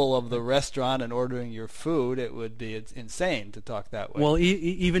level of the restaurant and ordering your food. It's insane to talk that way. Well,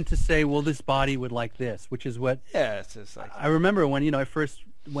 even to say, well, this body would like this, which is what... Yeah, it's just like... I remember when, I first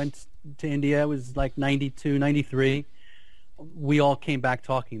went to India, it was like 92, 93. We all came back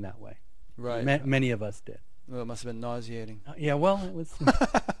talking that way. Right. Many of us did. Well, it must have been nauseating. Yeah, well, it was...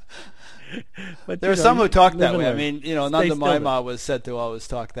 But there are some who talk that way. I learn. mean, Nanda Maima was said to always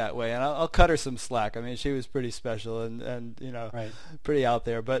talk that way, and I'll cut her some slack. I mean, she was pretty special and right. pretty out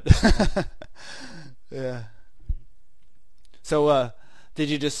there, but yeah. So, did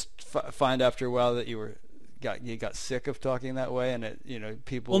you just find after a while that you got sick of talking that way, and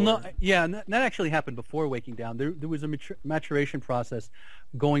people? Well, no, yeah, and that actually happened before Waking Down. There was a maturation process,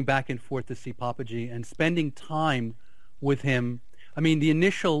 going back and forth to see Papaji and spending time with him. I mean, the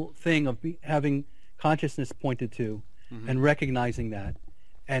initial thing of having consciousness pointed to, and recognizing that,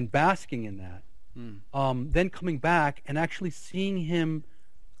 and basking in that, then coming back and actually seeing him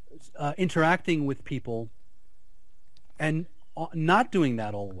interacting with people, and not doing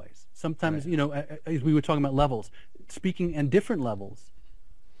that always. Sometimes, right. As we were talking about levels, speaking in different levels,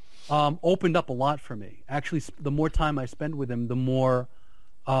 opened up a lot for me. Actually, the more time I spend with him, the more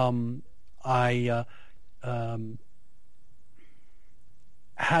I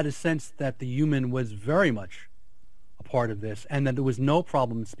had a sense that the human was very much a part of this, and that there was no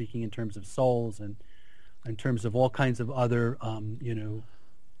problem speaking in terms of souls and in terms of all kinds of other,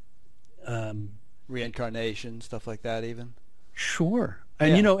 reincarnation, stuff like that, even. Sure.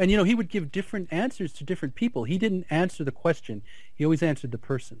 And he would give different answers to different people. He didn't answer the question; he always answered the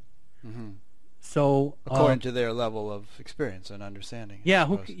person. Mm-hmm. So according to their level of experience and understanding. Yeah,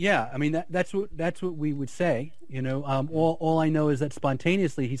 I mean that's what we would say. All I know is that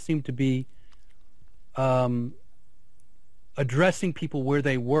spontaneously he seemed to be addressing people where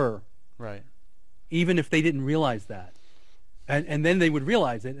they were, right? Even if they didn't realize that, and then they would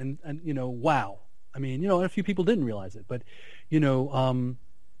realize it, and wow. I mean, a few people didn't realize it, but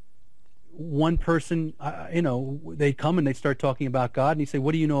one person, they come and they start talking about God, and you say,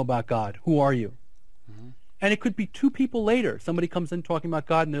 "What do you know about God? Who are you?" Mm-hmm. And it could be two people later. Somebody comes in talking about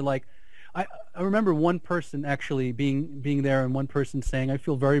God, and they're like, I remember one person actually being there, and one person saying, "I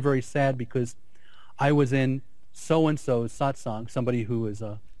feel very, very sad because I was in so-and-so's satsang," somebody who is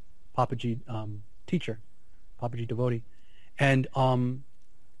a Papaji teacher, Papaji devotee, and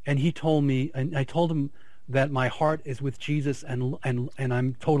he told me, and I told him that my heart is with Jesus, and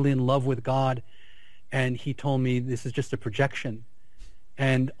I'm totally in love with God, and he told me this is just a projection,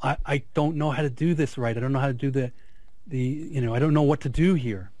 and I don't know how to do this right. I don't know how to do the I don't know what to do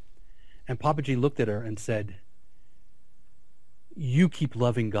here. And Papaji looked at her and said, "You keep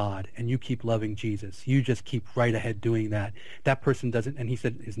loving God and you keep loving Jesus. You just keep right ahead doing that. That person doesn't," and he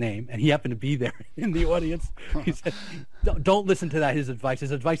said his name, and he happened to be there in the audience. He said, don't listen to that, his advice.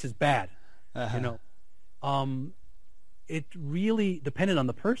 His advice is bad. Uh-huh. It really depended on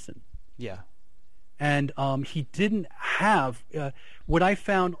the person. Yeah. And he didn't have, what I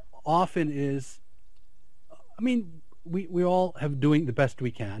found often is, I mean, we all have doing the best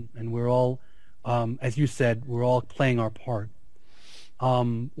we can, and we're all, as you said, we're all playing our part.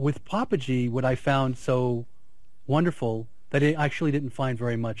 With Papaji, what I found so wonderful that I actually didn't find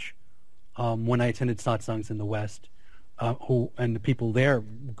very much when I attended satsangs in the West, and the people there,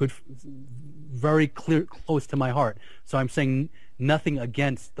 very close to my heart. So I'm saying nothing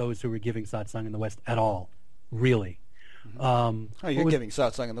against those who were giving satsang in the West at all, really. Mm-hmm. You're giving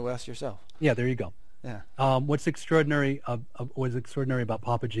satsang in the West yourself. Yeah, there you go. Yeah. What's extraordinary about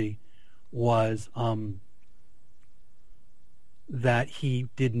Papaji was that he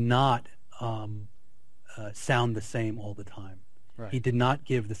did not sound the same all the time. Right. He did not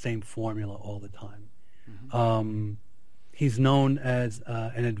give the same formula all the time. Mm-hmm. he's known as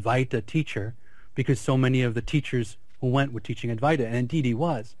an Advaita teacher because so many of the teachers who went were teaching Advaita, and indeed he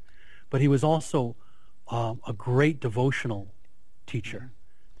was. But he was also a great devotional teacher.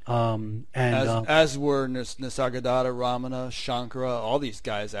 As were Nisargadatta, Ramana, Shankara, all these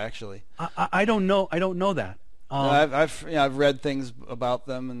guys actually. I don't know that. I've read things about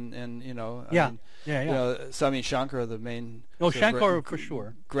them, and you know. Yeah. You know, so I mean, Shankara, the main. Shankara for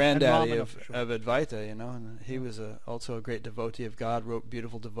sure. Granddaddy And of sure. Advaita, you know, and he was also a great devotee of God. Wrote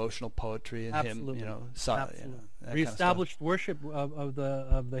beautiful devotional poetry and Absolutely. him, you know, Absolutely. you know, that Reestablished worship of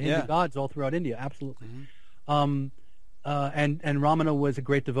the Hindu gods all throughout India. Absolutely. Mm-hmm. And Ramana was a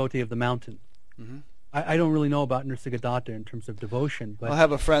great devotee of the mountain. Mm-hmm. I don't really know about Nisargadatta in terms of devotion, but I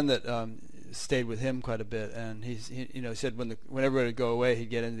have a friend that stayed with him quite a bit, and he said whenever it would go away, he'd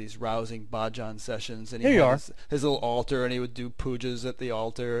get into these rousing bhajan sessions, and he had his little altar, and he would do pujas at the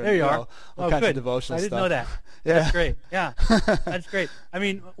altar. And, there you are. All kinds good. of devotional I stuff. didn't know that. Yeah. That's great. Yeah, that's great. I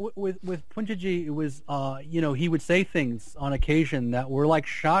mean, with Punjaji, it was he would say things on occasion that were like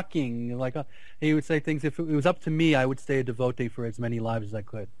shocking. Like he would say things. If it was up to me, I would stay a devotee for as many lives as I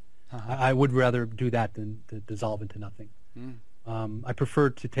could. Uh-huh. I would rather do that than to dissolve into nothing. Mm. I prefer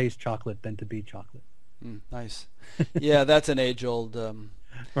to taste chocolate than to be chocolate. Nice. Yeah, that's an age-old,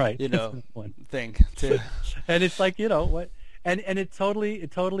 right? thing too. And it's like what, and it totally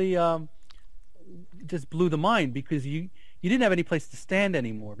just blew the mind because you didn't have any place to stand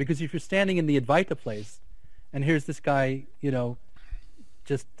anymore. Because if you're standing in the Advaita place, and here's this guy,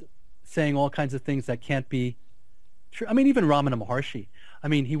 just saying all kinds of things that can't be true. I mean, even Ramana Maharshi. I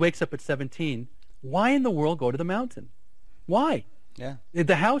mean, he wakes up at 17. Why in the world go to the mountain? Why? Yeah.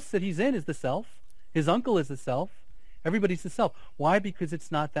 The house that he's in is the self. His uncle is the self. Everybody's the self. Why? Because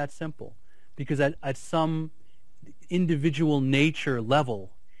it's not that simple. Because at some individual nature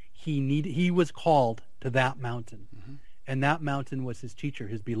level, he was called to that mountain. Mm-hmm. And that mountain was his teacher,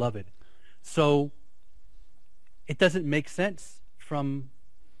 his beloved. So it doesn't make sense from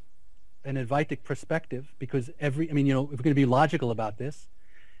an Advaitic perspective, because if we're going to be logical about this,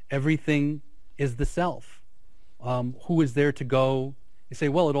 everything is the self. Who is there to go? You say,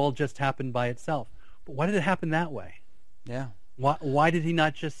 well, it all just happened by itself. But why did it happen that way? Yeah. Why did he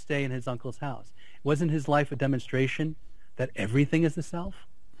not just stay in his uncle's house? Wasn't his life a demonstration that everything is the self?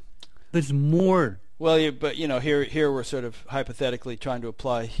 There's more. Well, but here we're sort of hypothetically trying to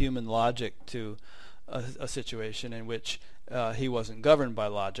apply human logic to a situation in which he wasn't governed by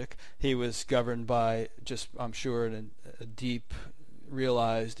logic. He was governed by just, I'm sure, a deep,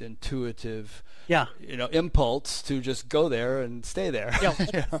 realized, intuitive, impulse to just go there and stay there. Yeah,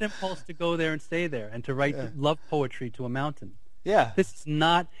 this impulse to go there and stay there and to write love poetry to a mountain. Yeah. This is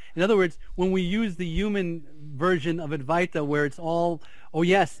not, in other words, when we use the human version of Advaita where it's all, oh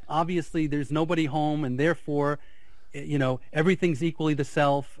yes, obviously there's nobody home and therefore, everything's equally the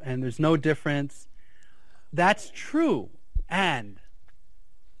self and there's no difference. That's true. And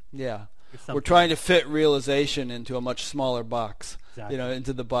we're trying to fit realization into a much smaller box, exactly.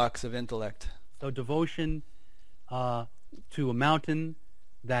 Into the box of intellect. So devotion to a mountain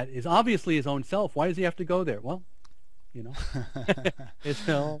that is obviously his own self. Why does he have to go there? Well, it's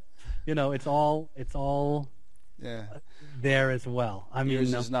all, it's all there as well. I mean,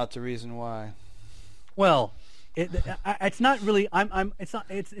 yours is not the reason why. Well, it's not really.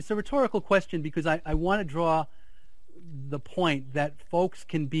 It's a rhetorical question because I want to draw the point that folks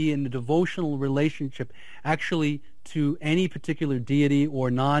can be in a devotional relationship actually to any particular deity or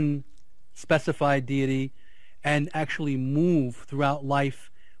non-specified deity and actually move throughout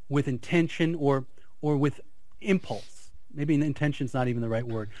life with intention or with impulse. Maybe intention's not even the right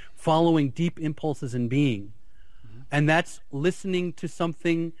word. Following deep impulses in being. Mm-hmm. And that's listening to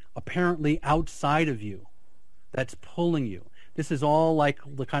something apparently outside of you that's pulling you. This is all like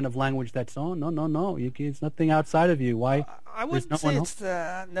the kind of language that's, no, it's nothing outside of you. Why? I wouldn't say it's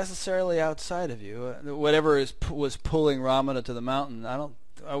necessarily outside of you. Whatever was pulling Ramana to the mountain,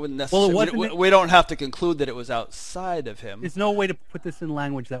 I wouldn't necessarily. Well, we don't have to conclude that it was outside of him. There's no way to put this in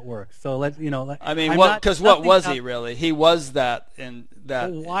language that works. So let's, I mean, what was he really? He was that in that.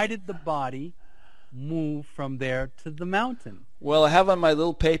 Well, why did the body move from there to the mountain? Well, I have on my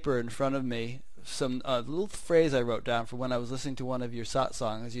little paper in front of me some little phrase I wrote down for when I was listening to one of your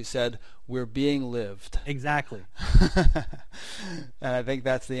satsangs. You said, "We're being lived." Exactly. And I think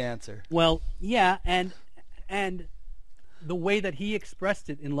that's the answer. Well, yeah, and the way that he expressed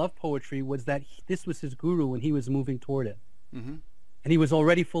it in love poetry was that this was his guru and he was moving toward it. Mm-hmm. And he was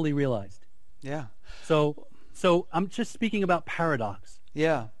already fully realized. Yeah. So I'm just speaking about paradox.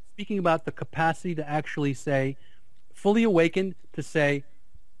 Yeah. Speaking about the capacity to actually say, fully awakened, to say,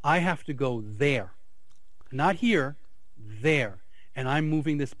 I have to go there. Not here, there, and I'm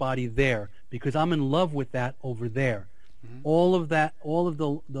moving this body there because I'm in love with that over there. All of that, all of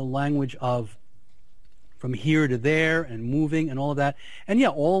the language of from here to there and moving and all of that. And yeah,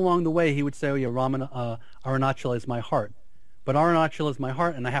 all along the way he would say, oh yeah, Arunachala is my heart. But Arunachala is my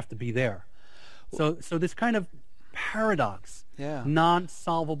heart and I have to be there. So this kind of paradox,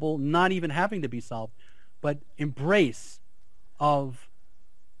 non-solvable, not even having to be solved, but embrace of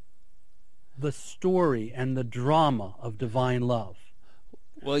the story and the drama of divine love.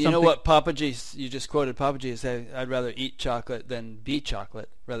 Well, you know what Papaji, you just quoted Papaji say, I'd rather eat chocolate than be chocolate,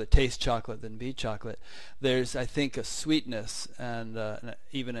 rather taste chocolate than be chocolate. There's, I think, a sweetness and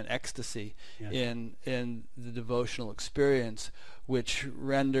even an ecstasy in the devotional experience, which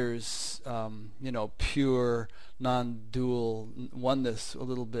renders, pure, non-dual oneness a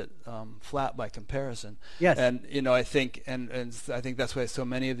little bit flat by comparison. Yes. And, I think, and I think that's why so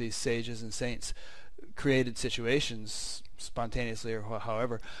many of these sages and saints created situations spontaneously or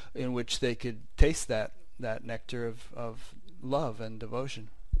however in which they could taste that nectar of love and devotion.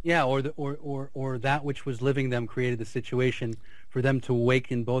 Yeah, or that which was living them created the situation for them to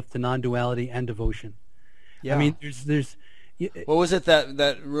awaken both to non-duality and devotion. Yeah. I mean, there's what was it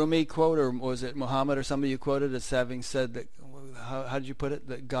that Rumi quote, or was it Muhammad or somebody you quoted as having said that? How did you put it?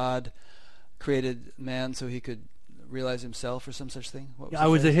 That God created man so he could realize himself, or some such thing. What was I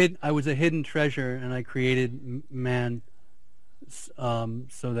was a hidden treasure, and I created man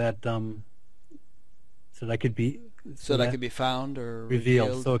so that I could be that I could be found or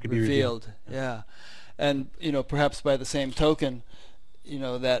revealed, so it could be revealed. Yeah, and perhaps by the same token,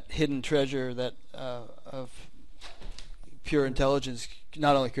 that hidden treasure that of pure intelligence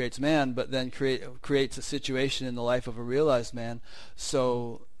not only creates man, but then creates a situation in the life of a realized man,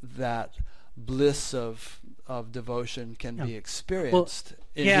 so that bliss of devotion can be experienced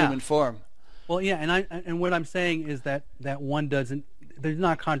in human form. Well, yeah, and what I'm saying is that one doesn't. They're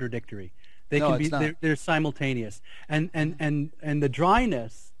not contradictory. They're simultaneous. And the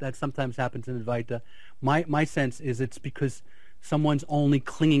dryness that sometimes happens in Advaita, my sense is it's because someone's only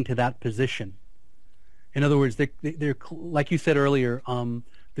clinging to that position. In other words, they're like you said earlier.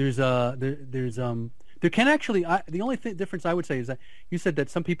 There can actually the only difference I would say is that you said that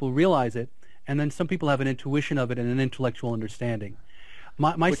some people realize it, and then some people have an intuition of it and an intellectual understanding.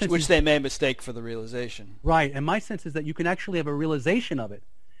 Which they may mistake for the realization. Right, and my sense is that you can actually have a realization of it,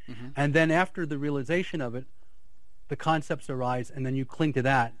 and then after the realization of it, the concepts arise, and then you cling to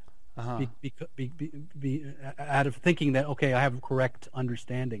that, out of thinking that okay, I have correct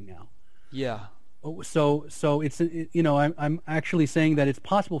understanding now. Yeah. So it's I'm actually saying that it's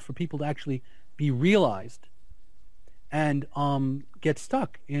possible for people to actually be realized, and get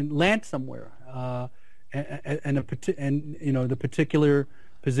stuck and land somewhere. And the particular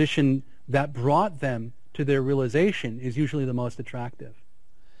position that brought them to their realization is usually the most attractive.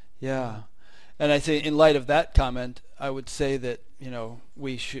 Yeah, and I say in light of that comment, I would say that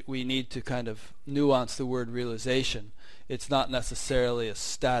we need to kind of nuance the word realization. It's not necessarily a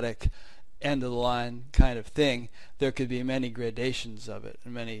static end of the line kind of thing. There could be many gradations of it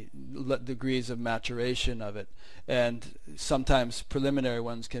and many degrees of maturation of it, and sometimes preliminary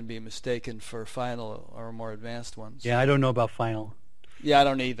ones can be mistaken for final or more advanced ones. Yeah, I don't know about final. Yeah, I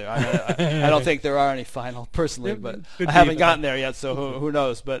don't either. I don't think there are any final personally, but I haven't gotten there yet, so who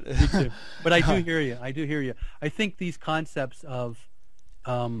knows? But but I do hear you. I think these concepts of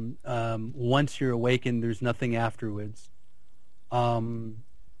once you're awakened, there's nothing afterwards.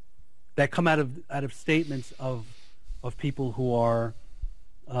 That come out of statements of people who are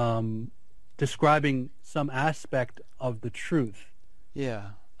describing some aspect of the truth. Yeah.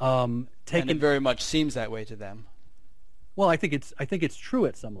 And it very much seems that way to them. Well, I think it's true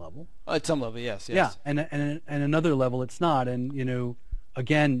at some level. At some level, yes. Yeah, and another level it's not. And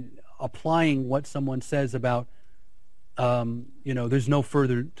again, applying what someone says about there's no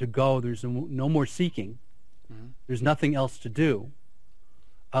further to go. There's no more seeking. Mm-hmm. There's nothing else to do.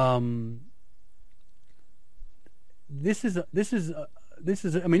 This is.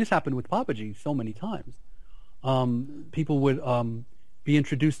 I mean, this happened with Papaji so many times. People would be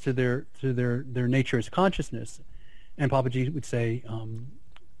introduced to their nature as consciousness, and Papaji would say,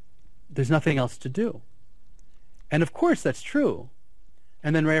 "There's nothing else to do," and of course that's true.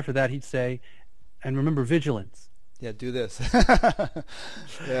 And then right after that, he'd say, "And remember vigilance." Yeah, do this.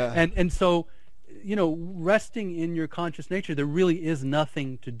 Yeah. And so, resting in your conscious nature, there really is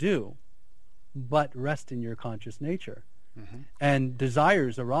nothing to do but rest in your conscious nature. Mm-hmm. And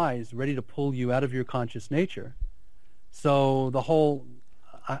desires arise ready to pull you out of your conscious nature. So the whole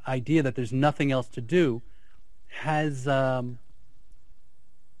idea that there's nothing else to do has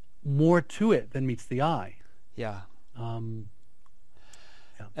more to it than meets the eye. Yeah. Yeah.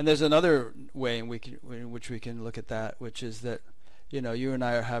 And there's another way in which we can look at that, which is that, you and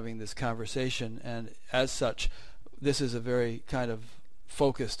I are having this conversation, and as such, this is a very kind of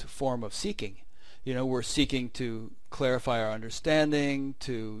focused form of seeking. We're seeking to clarify our understanding,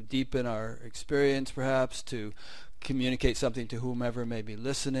 to deepen our experience, perhaps, to communicate something to whomever may be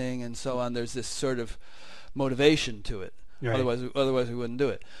listening, and so on. There's this sort of motivation to it. Right. Otherwise we wouldn't do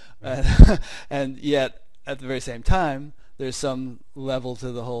it. Right. And yet, at the very same time, there's some level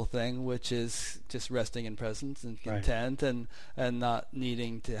to the whole thing, which is just resting in presence and content, right. and not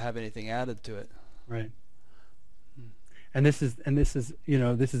needing to have anything added to it. Right. And this is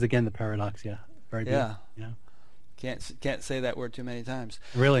again the paradox. Yeah. Very good. Yeah. Yeah. Can't say that word too many times.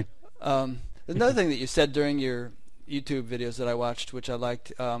 Really. Another thing that you said during your YouTube videos that I watched, which I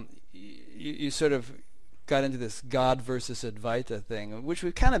liked, you sort of got into this God versus Advaita thing, which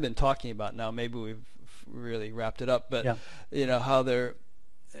we've kind of been talking about now. Maybe we've really wrapped it up, but yeah. How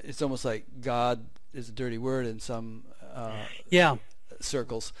it's almost like God is a dirty word in some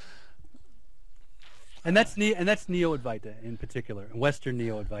circles. And that's Neo-Advaita in particular, Western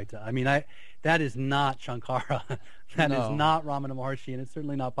Neo-Advaita. I mean, that is not Shankara, that is not Ramana Maharshi, and it's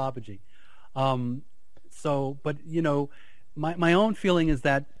certainly not Babaji. But my own feeling is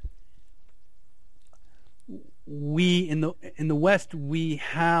that we in the West, we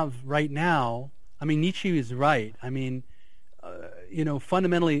have right now. I mean, Nietzsche is right. I mean,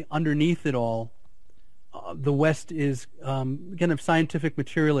 fundamentally underneath it all, the West is again a scientific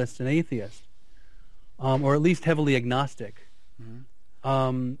materialist and atheist. Or at least heavily agnostic.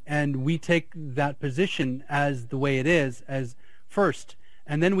 Mm-hmm. And we take that position as the way it is, as first,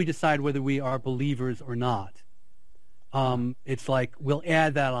 and then we decide whether we are believers or not. It's like we'll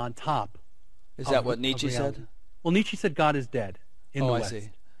add that on top. Is that what Nietzsche said? Well, Nietzsche said God is dead in the West. I see.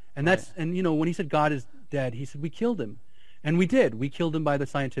 And that's when he said God is dead, he said we killed him, and we did. We killed him by the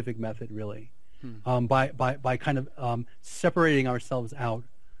scientific method, really, by kind of separating ourselves out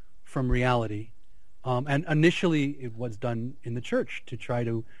from reality. And initially it was done in the church to try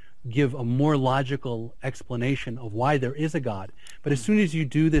to give a more logical explanation of why there is a God. But as soon as you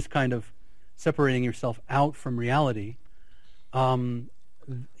do this kind of separating yourself out from reality, and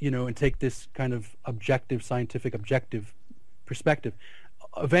take this kind of scientific objective perspective,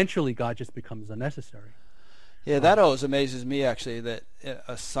 eventually God just becomes unnecessary. Yeah, that always amazes me, actually, that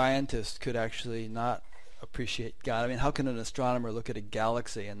a scientist could actually not appreciate God. I mean, how can an astronomer look at a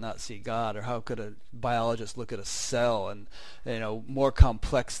galaxy and not see God, or how could a biologist look at a cell and more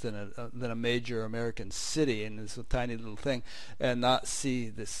complex than a major American city and this tiny little thing and not see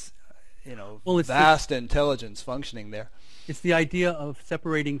this vast intelligence functioning there? It's the idea of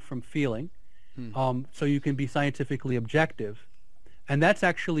separating from feeling, so you can be scientifically objective, and that's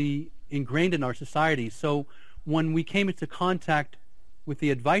actually ingrained in our society. So when we came into contact with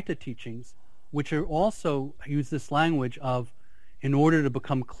the Advaita teachings, which are also use this language of, in order to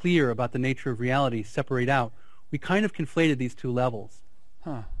become clear about the nature of reality, separate out. We kind of conflated these two levels,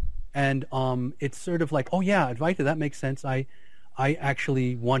 and it's sort of like, oh yeah, Advaita, that makes sense. I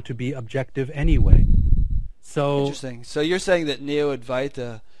actually want to be objective anyway. So interesting. So you're saying that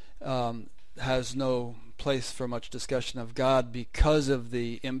Neo-Advaita has no place for much discussion of God because of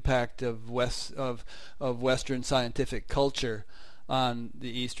the impact of Western scientific culture on the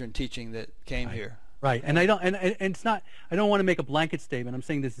Eastern teaching that came here. Right. And I don't it's not, I don't want to make a blanket statement. I'm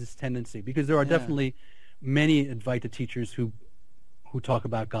saying this is tendency, because there are definitely many Advaita teachers who talk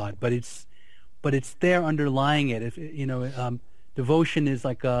about God, but it's there underlying it. If devotion is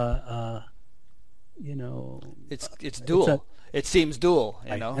like it's dual. It seems dual,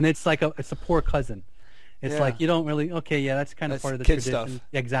 right. And it's like it's a poor cousin. It's like you don't really that's kind of part of the kid tradition. Stuff.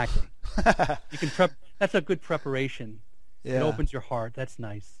 Exactly. You can prep. That's a good preparation. Yeah. It opens your heart. That's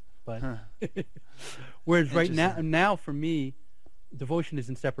nice. But whereas right now for me, devotion is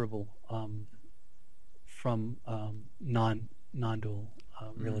inseparable from non-dual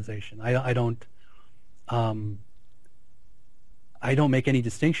realization. I don't make any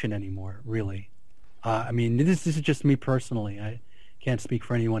distinction anymore, really. I mean, this is just me personally. I can't speak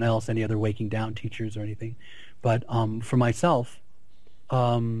for anyone else, any other Waking Down teachers or anything. But for myself,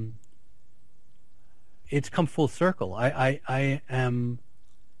 it's come full circle. I am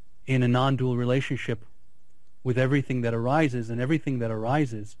in a non-dual relationship with everything that arises, and everything that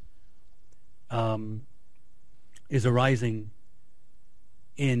arises is arising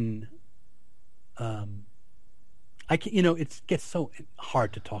in it gets so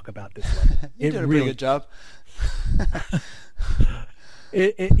hard to talk about this level. You did a pretty good job.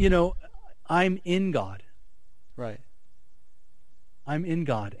 I'm in God. Right. I'm in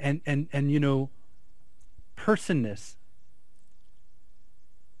God, and personness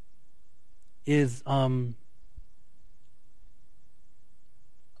is, I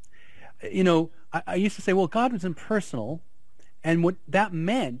used to say, well, God was impersonal, and what that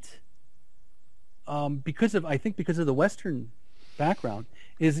meant, because of the Western background,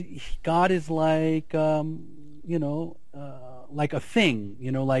 is God is like, like a thing,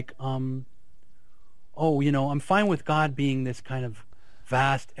 I'm fine with God being this kind of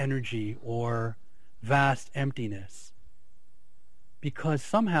vast energy or vast emptiness, because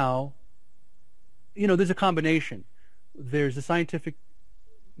somehow, there's a combination. There's a scientific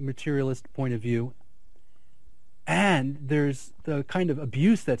materialist point of view, and there's the kind of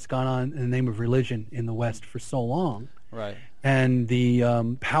abuse that's gone on in the name of religion in the West for so long, Right. and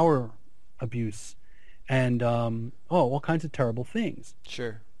the power abuse, and all kinds of terrible things.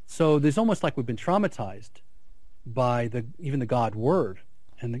 Sure. So there's almost like we've been traumatized by even the God word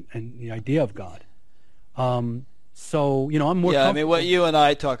and the idea of God. So I'm more. Yeah, I mean, what you and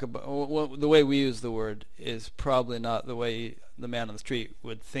I talk about, the way we use the word is probably not the way the man on the street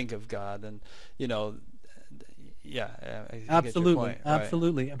would think of God, and yeah, I absolutely, get your point, right.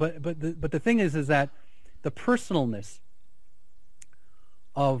 absolutely. But the thing is that the personalness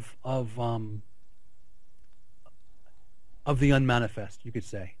of the unmanifest, you could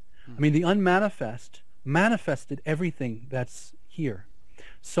say. I mean, the unmanifest manifested everything that's here.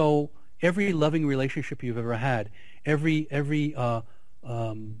 So every loving relationship you've ever had, every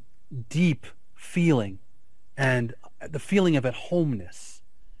deep feeling, and the feeling of at-homeness,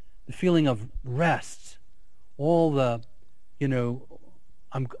 the feeling of rest, all the,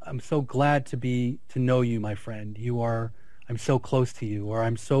 I'm so glad to know you, my friend. I'm so close to you, or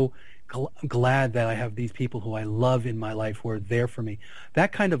I'm so glad that I have these people who I love in my life who are there for me.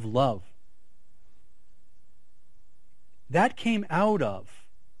 That kind of love, that came out of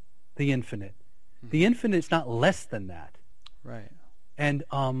the infinite. Mm-hmm. The infinite is not less than that. Right. And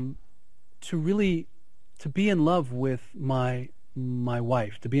to be in love with my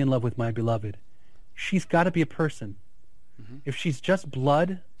wife, to be in love with my beloved, she's got to be a person. Mm-hmm. If she's just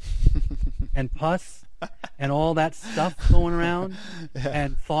blood and pus and all that stuff going around, yeah,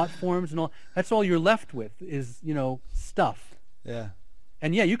 and thought forms and all, that's all you're left with is, stuff. Yeah.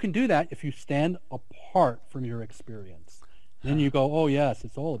 And yeah, you can do that if you stand apart from your experience. Then you go, oh yes,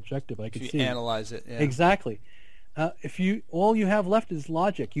 it's all objective. I can see. You analyze it. Yeah. Exactly. If all you have left is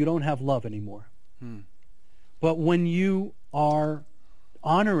logic, you don't have love anymore. But when you are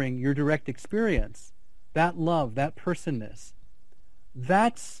honoring your direct experience, that love, that personness,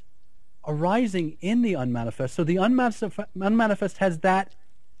 that's arising in the unmanifest. So the unmanifest has that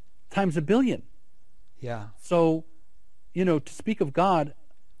times a billion. Yeah. So, to speak of God,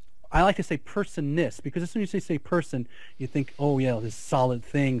 I like to say personness, because as soon as you say person, you think, oh yeah, this solid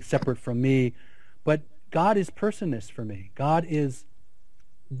thing separate from me. But God is personness for me. God is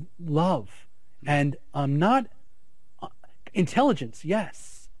love. And not intelligence,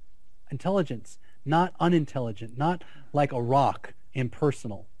 yes. Intelligence, not unintelligent, not like a rock,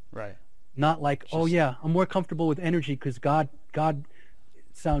 impersonal. Right. Not like, oh yeah, I'm more comfortable with energy because God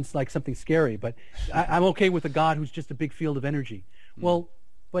sounds like something scary, but I'm okay with a God who's just a big field of energy. Well,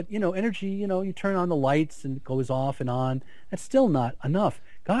 but energy, you turn on the lights and it goes off and on. That's still not enough.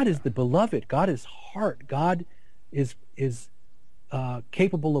 God is the beloved. God is heart. God is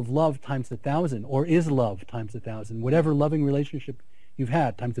capable of love times 1,000, or is love times 1,000. Whatever loving relationship you've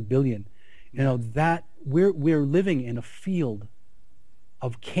had times a billion. That we're living in a field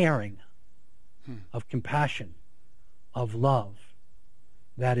of caring, of compassion, of love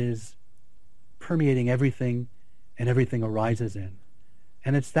that is permeating everything, and everything arises in.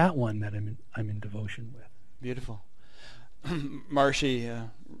 And it's that one that I'm in devotion with. Beautiful.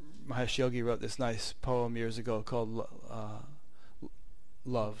 Maharishi Mahesh Yogi wrote this nice poem years ago called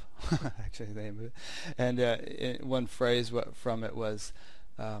Love, actually the name of it. And one phrase from it was,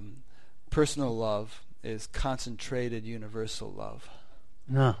 personal love is concentrated universal love.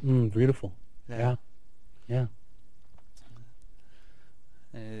 Beautiful. Yeah.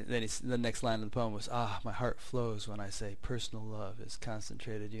 And then the next line of the poem was, my heart flows when I say personal love is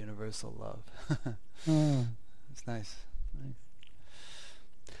concentrated universal love. It's nice.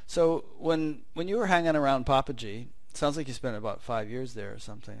 So when you were hanging around Papaji, it sounds like you spent about 5 years there or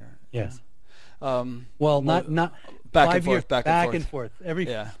something. Yes. Well, not back 5 and forth, years, back and forth. Every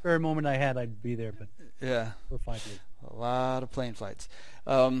spare moment I had, I'd be there. But for 5 years, a lot of plane flights.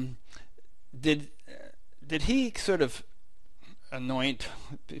 Did he sort of anoint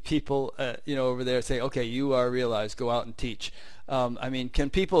people, over there, say, okay, you are realized, go out and teach? I mean, can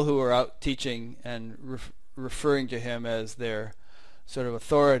people who are out teaching and referring to him as their sort of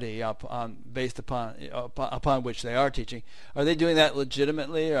authority based upon which they are teaching. Are they doing that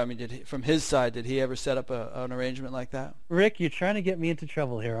legitimately? Or, I mean, from his side, did he ever set up an arrangement like that? Rick, you're trying to get me into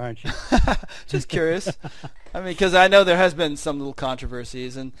trouble here, aren't you? Just curious. I mean, because I know there has been some little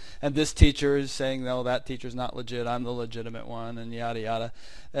controversies, and this teacher is saying, no, that teacher's not legit. I'm the legitimate one, and yada yada.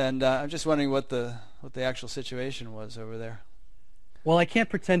 And I'm just wondering what the actual situation was over there. Well, I can't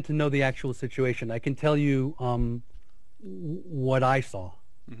pretend to know the actual situation. I can tell you what I saw.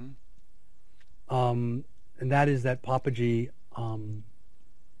 Mm-hmm. And that is that Papaji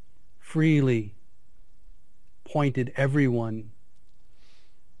freely pointed everyone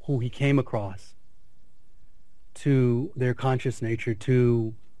who he came across to their conscious nature,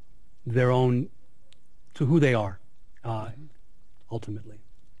 to their own, to who they are, ultimately.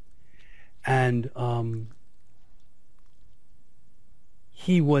 And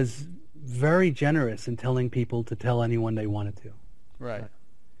he was very generous in telling people to tell anyone they wanted to. Right.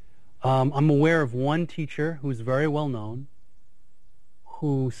 I'm aware of one teacher who's very well known,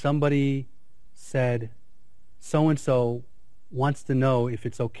 who somebody said, so-and-so wants to know if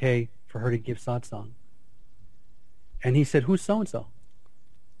it's okay for her to give satsang. And he said, who's so-and-so?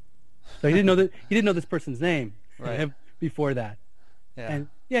 So he didn't know this person's name before that. Yeah. And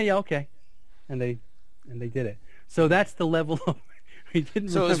yeah, okay. And they did it. So that's the level of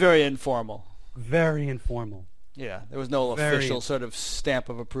So it was very informal. Very informal. Yeah, there was no official sort of stamp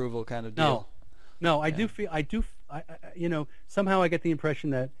of approval kind of deal. No, I do feel, somehow I get the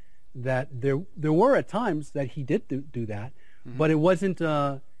impression that there were at times that he did do that, mm-hmm. but it wasn't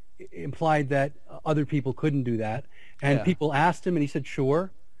implied that other people couldn't do that. And people asked him, and he said,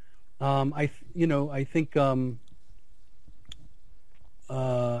 sure. I think in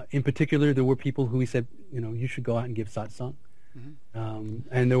particular there were people who he said, you should go out and give satsang. Mm-hmm.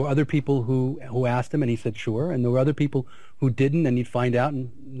 And there were other people who asked him, and he said sure. And there were other people who didn't, and he'd find out,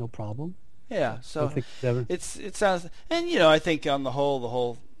 and no problem. Yeah. So it sounds, and I think on the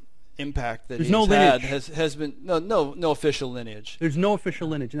whole impact that he's had has been no official lineage. There's no official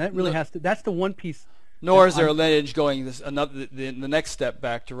lineage, and that really that's the one piece. Nor is there a lineage going the next step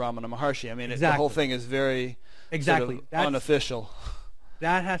back to Ramana Maharshi. I mean, the whole thing is very sort of unofficial.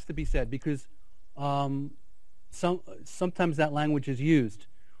 That has to be said because. Sometimes that language is used.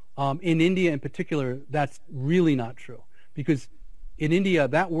 In India in particular, that's really not true. Because in India,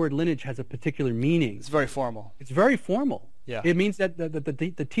 that word lineage has a particular meaning. It's very formal. It's very formal. Yeah. It means that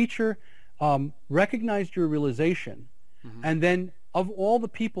the teacher recognized your realization. Mm-hmm. And then of all the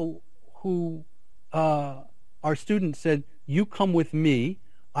people who our students said, you come with me,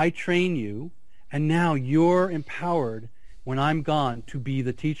 I train you, and now you're empowered when I'm gone to be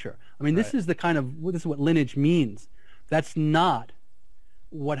the teacher. I mean, this is this is what lineage means. That's not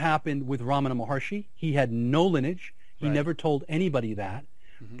what happened with Ramana Maharshi. He had no lineage. He never told anybody that.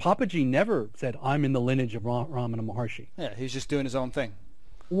 Mm-hmm. Papaji never said, I'm in the lineage of Ramana Maharshi. Yeah, he's just doing his own thing.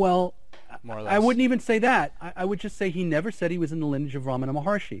 Well, more or less. I wouldn't even say that. I would just say he never said he was in the lineage of Ramana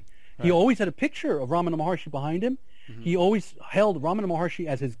Maharshi. Right. He always had a picture of Ramana Maharshi behind him. Mm-hmm. He always held Ramana Maharshi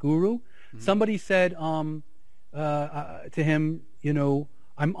as his guru. Mm-hmm. Somebody said to him,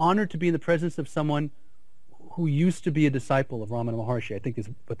 I'm honored to be in the presence of someone who used to be a disciple of Ramana Maharshi, I think is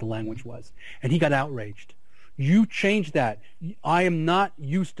what the language was. And he got outraged. You changed that. I am not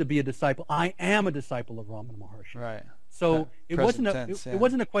used to be a disciple. I am a disciple of Ramana Maharshi. Right. So it wasn't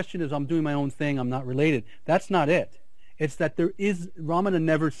a question of I'm doing my own thing, I'm not related. That's not it. It's that Ramana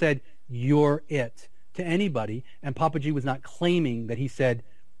never said, you're it to anybody, and Papaji was not claiming that he said,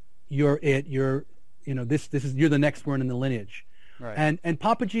 you're it, you're you're the next one in the lineage. Right. And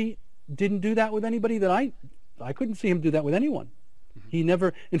Papaji didn't do that with anybody that I couldn't see him do that with anyone. Mm-hmm. He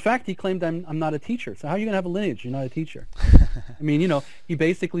never, in fact, he claimed I'm not a teacher. So how are you going to have a lineage? You're not a teacher. I mean, he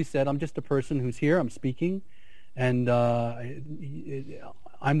basically said, I'm just a person who's here, I'm speaking, and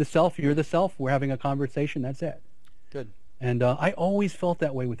I'm the self, you're the self, we're having a conversation, that's it. Good. And I always felt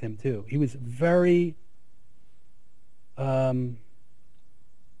that way with him, too. He was very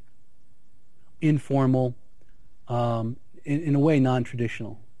informal, in a way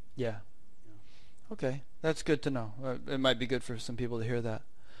non-traditional. Yeah. Okay, that's good to know. It might be good for some people to hear that.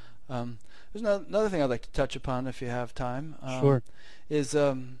 There's another thing I'd like to touch upon if you have time. Sure. Is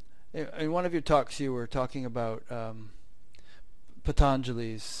in one of your talks you were talking about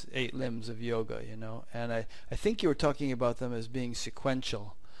Patanjali's 8 limbs of yoga, and I think you were talking about them as being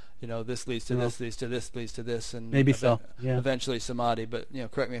sequential. This leads to this, leads to this, leads to this, and maybe eventually samadhi. But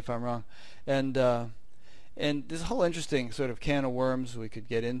correct me if I'm wrong. And there's a whole interesting sort of can of worms we could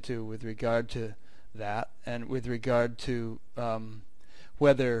get into with regard to that, and with regard to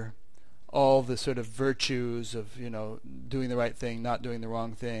whether all the sort of virtues of, doing the right thing, not doing the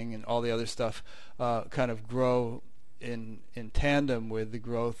wrong thing, and all the other stuff kind of grow in tandem with the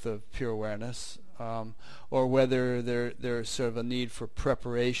growth of pure awareness, or whether there's sort of a need for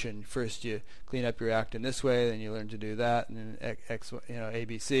preparation. First you clean up your act in this way, then you learn to do that, and then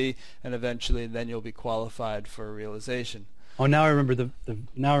ABC, and eventually then you'll be qualified for realization. Oh, now I remember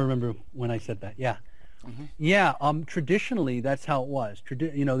now I remember when I said that. Yeah. Mm-hmm. Yeah, traditionally that's how it was.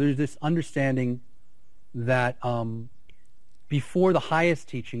 There's this understanding that before the highest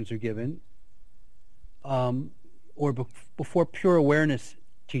teachings are given, or before pure awareness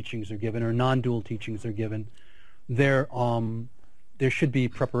teachings are given, or non-dual teachings are given, there should be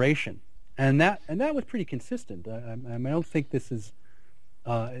preparation, and that was pretty consistent. I don't think this is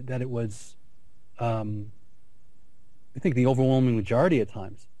that it was. I think the overwhelming majority at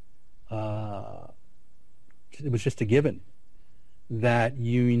times. It was just a given that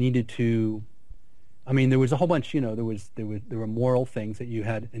you needed to. I mean, there was a whole bunch. There were moral things that you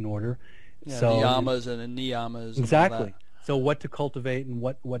had in order. Yeah, so niyamas and niyamas. Exactly. And all that. So what to cultivate and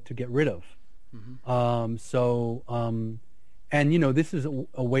what to get rid of. Mm-hmm. And this is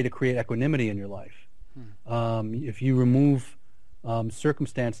a way to create equanimity in your life. If you remove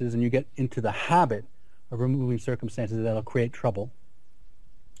circumstances and you get into the habit of removing circumstances, that'll create trouble.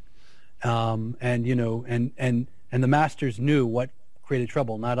 And the masters knew what created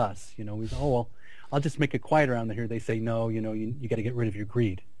trouble, not us. We thought, oh well, I'll just make it quiet around here. They say no, you got to get rid of your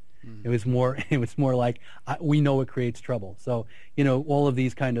greed. It was more like we know it creates trouble. So all of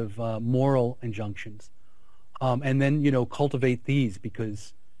these kind of moral injunctions, and then cultivate these,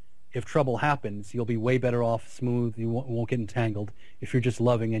 because if trouble happens, you'll be way better off, smooth. You won't get entangled if you're just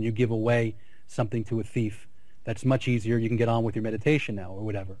loving and you give away something to a thief. That's much easier. You can get on with your meditation now or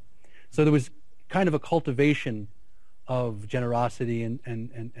whatever. So there was kind of a cultivation of generosity and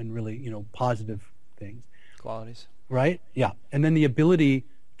really, positive things. Qualities. Right? Yeah. And then the ability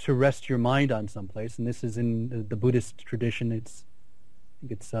to rest your mind on someplace, and this is in the Buddhist tradition. I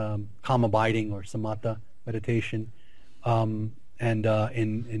think it's calm abiding or samatha meditation, and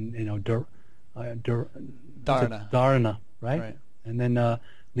dharana, right? And then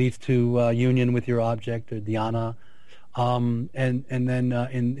leads to union with your object, or dhyana. And then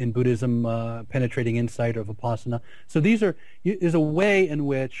in Buddhism, penetrating insight, or vipassana. So there's a way in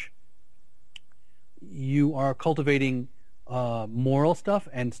which you are cultivating moral stuff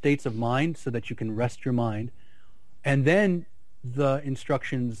and states of mind so that you can rest your mind. And then the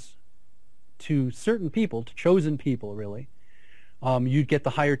instructions to certain people, to chosen people really, you'd get the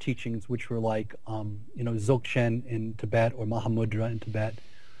higher teachings, which were like, Dzogchen in Tibet, or Mahamudra in Tibet,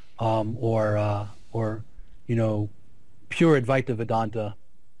 or pure Advaita Vedanta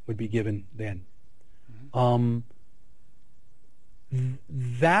would be given then.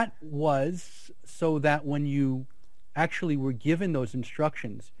 That was so that when you actually were given those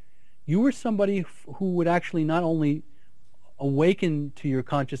instructions, you were somebody who would actually not only awaken to your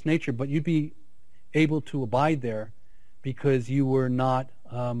conscious nature, but you'd be able to abide there, because you were not,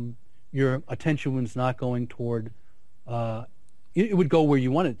 your attention was not going toward, it would go where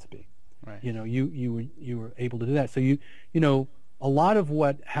you wanted it to be. Right. You were able to do that. So a lot of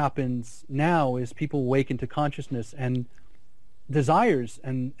what happens now is people awaken to consciousness, and desires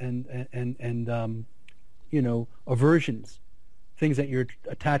and aversions, things that you're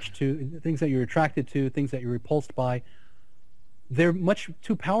attached to, things that you're attracted to, things that you're repulsed by, they're much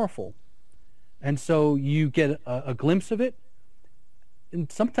too powerful. And so you get a glimpse of it, and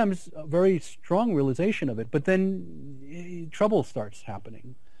sometimes a very strong realization of it, but then trouble starts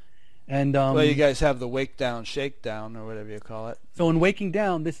happening. And well, you guys have the wake down, shake down, or whatever you call it. So in waking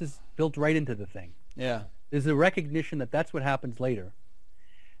down, this is built right into the thing. Yeah. There's a recognition that that's what happens later.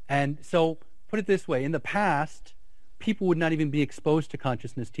 And so, put it this way, in the past, people would not even be exposed to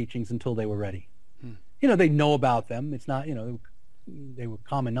consciousness teachings until they were ready. They'd know about them. It's not, they were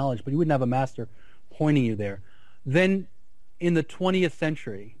common knowledge, but you wouldn't have a master pointing you there. Then in the 20th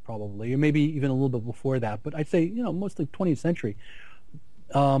century, probably, or maybe even a little bit before that, but I'd say, mostly 20th century,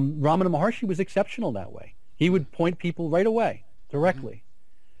 Ramana Maharshi was exceptional that way. He would point people right away, directly.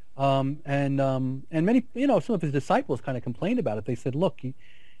 And many, some of his disciples kind of complained about it. They said, look,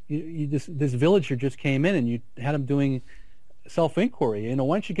 this villager just came in and you had him doing self-inquiry.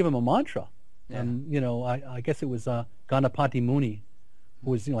 Why don't you give him a mantra? Yeah. And, I guess it was Ganapati Muni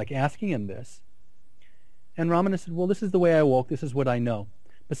who was asking him this. And Ramana said, well, this is the way I woke. This is what I know.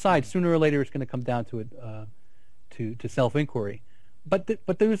 Besides, sooner or later it's going to come down to it, to self-inquiry.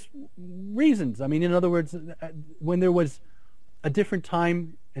 But there's reasons. I mean, in other words, when there was a different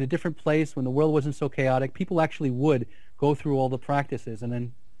time in a different place, when the world wasn't so chaotic, people actually would go through all the practices and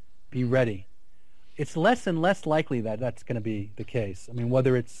then be ready. It's less and less likely that that's going to be the case. I mean,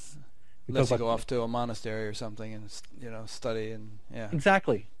 whether it's unless you go off to a monastery or something and study and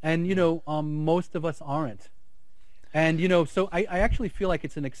exactly. And most of us aren't. And so I actually feel like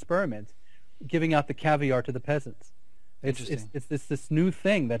it's an experiment, giving out the caviar to the peasants. It's this new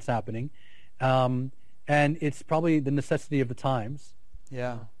thing that's happening, and it's probably the necessity of the times.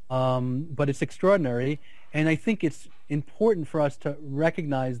 Yeah. But it's extraordinary, and I think it's important for us to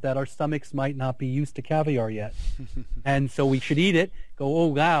recognize that our stomachs might not be used to caviar yet, and so we should eat it. Go, oh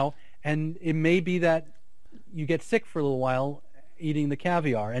wow, and it may be that you get sick for a little while eating the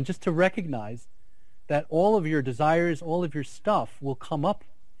caviar, and just to recognize that all of your desires, all of your stuff will come up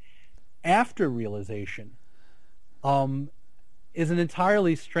after realization, is an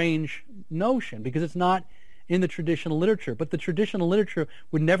entirely strange notion, because it's not in the traditional literature. But the traditional literature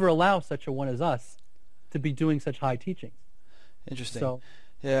would never allow such a one as us to be doing such high teachings. Interesting. So,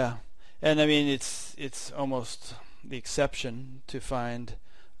 yeah. And I mean, it's almost the exception to find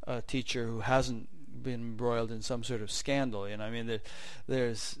a teacher who hasn't been embroiled in some sort of scandal. I mean,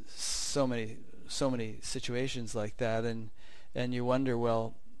 there's so many situations like that, and you wonder,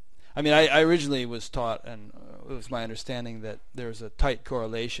 well, I mean, I originally was taught, and it was my understanding that there's a tight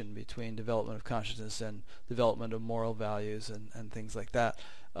correlation between development of consciousness and development of moral values and things like that.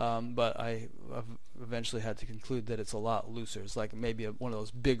 But I eventually had to conclude that it's a lot looser. It's like maybe one of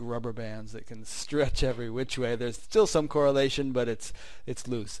those big rubber bands that can stretch every which way. There's still some correlation, but it's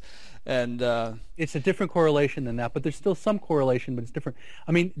loose. And it's a different correlation than that, but there's still some correlation, but it's different.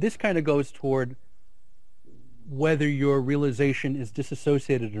 I mean, this kind of goes toward whether your realization is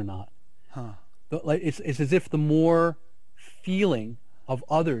disassociated or not. Huh. It's as if the more feeling of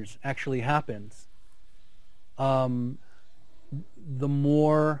others actually happens, the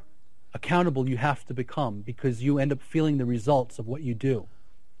more accountable you have to become, because you end up feeling the results of what you do.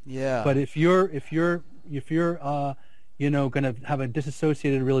 Yeah. But if you're going to have a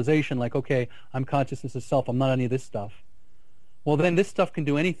disassociated realization, like, okay, I'm consciousness of self, I'm not any of this stuff. Well, then this stuff can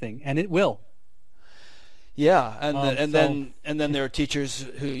do anything, and it will. Yeah, and then there are teachers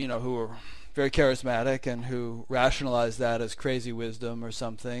who are very charismatic and who rationalize that as crazy wisdom or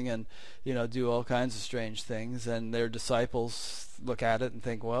something, and do all kinds of strange things, and their disciples look at it and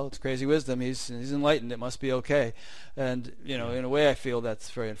think, well, it's crazy wisdom, he's enlightened, it must be okay. And in a way I feel that's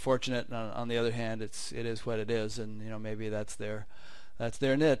very unfortunate, and on the other hand it is what it is, and maybe that's their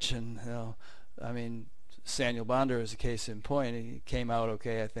niche. And I mean, Samuel Bonder is a case in point. He came out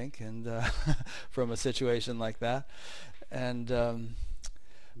okay, I think, and from a situation like that. And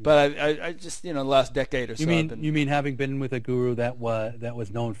but I just the last decade or so. You mean having been with a guru that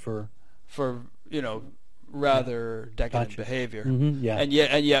was known for rather decadent behavior, yeah, and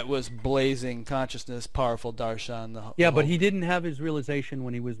yet was blazing consciousness, powerful darshan. But he didn't have his realization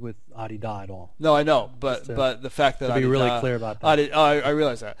when he was with Adi Da at all. No, I know, but the fact that to be really clear about that. I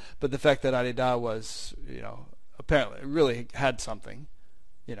realize that, but the fact that Adi Da was apparently really had something.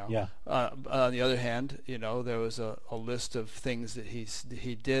 Yeah. On the other hand, there was a list of things that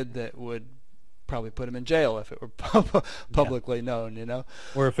he did that would probably put him in jail if it were publicly known,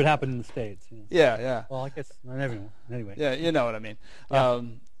 or if it happened in the States. Yeah. Well, I guess not everyone. Anyway. Yeah, you know what I mean. Yeah.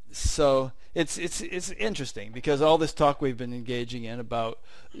 So it's interesting, because all this talk we've been engaging in about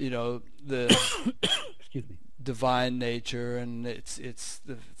the excuse me, divine nature, and it's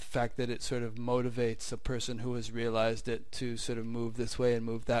the fact that it sort of motivates a person who has realized it to sort of move this way and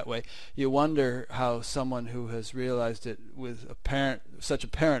move that way. You wonder how someone who has realized it with such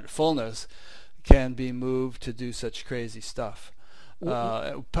apparent fullness can be moved to do such crazy stuff,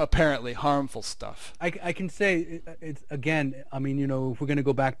 apparently harmful stuff. I can say it's again. I mean, if we're going to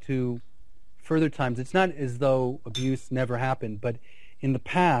go back to further times, it's not as though abuse never happened, but in the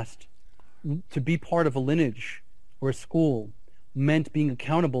past, to be part of a lineage or a school meant being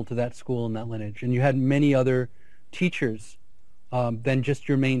accountable to that school and that lineage, and you had many other teachers than just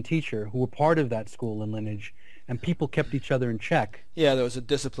your main teacher who were part of that school and lineage, and people kept each other in check. Yeah, there was a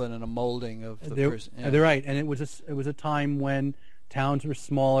discipline and a molding of the person. Yeah. They're right, and it was a time when towns were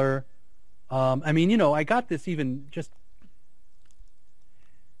smaller. I mean, I got this even just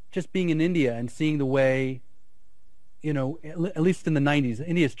being in India and seeing the way, at least in the 90s,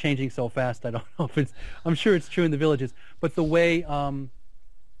 India's changing so fast. I don't know if I'm sure it's true in the villages, but the way,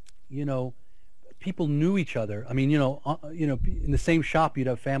 people knew each other. I mean, in the same shop you'd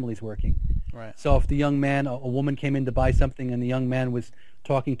have families working. Right. So if the young man, a woman came in to buy something, and the young man was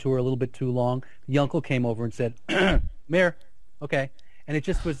talking to her a little bit too long, the uncle came over and said, "Mayor, okay," and it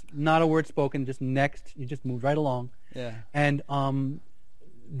just was not a word spoken. Just next, you just moved right along. Yeah. And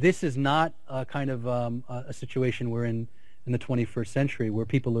this is not a kind of a situation wherein in the 21st century, where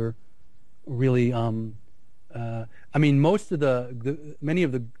people are really, I mean, most of many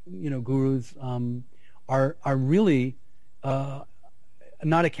of the gurus are really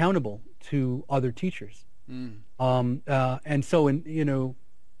not accountable to other teachers. And so in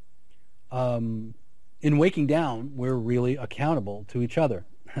Waking Down, we're really accountable to each other.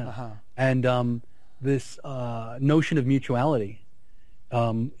 And this notion of mutuality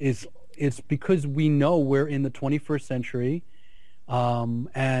is because we know we're in the 21st century,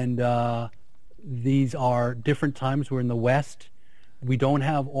 and these are different times. We're in the West. We don't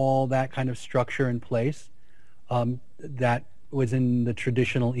have all that kind of structure in place that was in the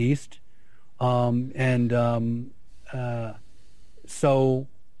traditional East. So,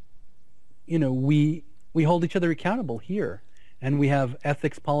 we hold each other accountable here, and we have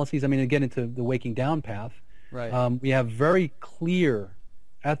ethics policies. I mean, again, into the Waking Down path. Right. We have very clear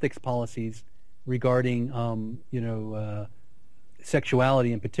ethics policies regarding,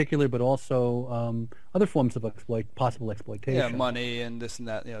 sexuality in particular, but also other forms of possible exploitation. Yeah, money and this and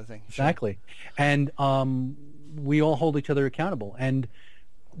that, the other thing. Exactly. Sure. And we all hold each other accountable. And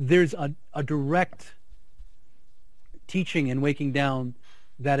there's a direct teaching in Waking Down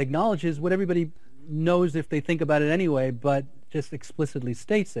that acknowledges what everybody knows if they think about it anyway, but just explicitly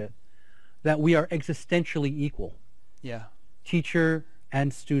states it, that we are existentially equal. Yeah. Teacher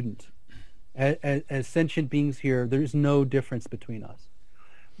and student. As sentient beings here, there's no difference between us.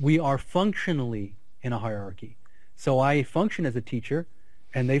 We are functionally in a hierarchy. So I function as a teacher,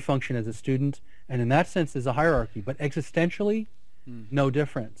 and they function as a student, and in that sense there's a hierarchy. But existentially, no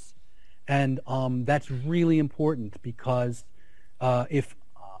difference. And that's really important, because if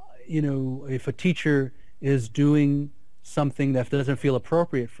a teacher is doing something that doesn't feel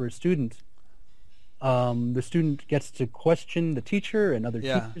appropriate for a student, the student gets to question the teacher and other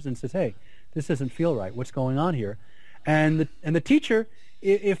teachers and says, "Hey, this doesn't feel right. What's going on here?" And the teacher,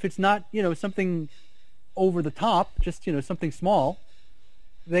 if it's not something over the top, just something small,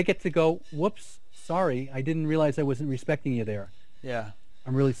 they get to go, "Whoops, sorry, I didn't realize I wasn't respecting you there. Yeah,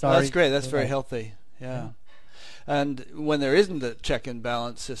 I'm really sorry." Well, that's great. That's very healthy. Yeah. And when there isn't a check and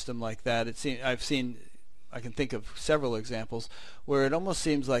balance system like that, I can think of several examples where it almost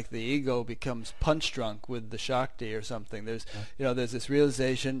seems like the ego becomes punch drunk with the Shakti or something. There's there's this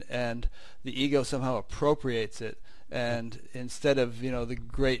realization, and the ego somehow appropriates it, and instead of the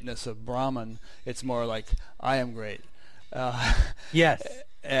greatness of Brahman, it's more like, I am great. Yes.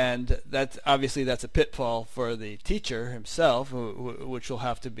 And that's a pitfall for the teacher himself, which will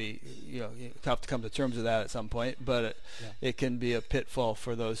have to be, have to come to terms with that at some point. But it can be a pitfall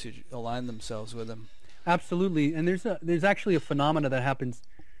for those who align themselves with him. Absolutely. And there's actually a phenomena that happens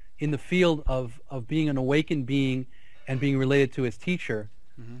in the field of being an awakened being and being related to his teacher,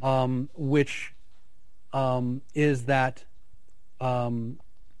 which is that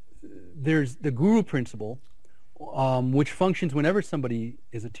there's the guru principle, which functions whenever somebody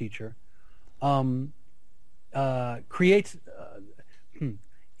is a teacher,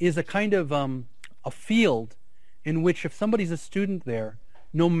 is a kind of a field in which if somebody's a student there,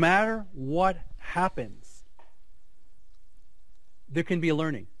 no matter what happens, there can be a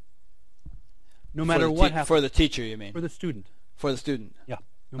learning. No matter what happens. For the teacher, you mean? For the student. For the student. Yeah.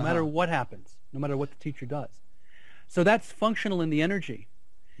 No matter what happens, no matter what the teacher does. So that's functional in the energy.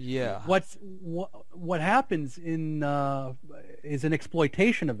 Yeah. What happens is an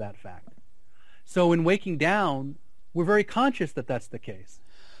exploitation of that fact. So in Waking Down, we're very conscious that that's the case.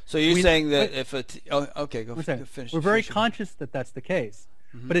 So you're saying that if okay, go finish. We're very conscious that that's the case,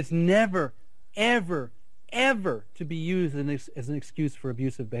 but it's never, ever, ever to be used as an excuse for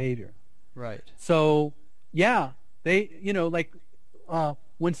abusive behavior. Right. So they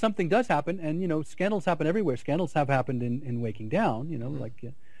when something does happen, and scandals happen everywhere. Scandals have happened in Waking Down.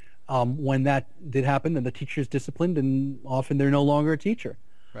 When that did happen, then the teacher is disciplined, and often they're no longer a teacher.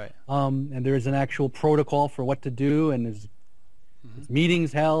 Right. And there is an actual protocol for what to do, and there's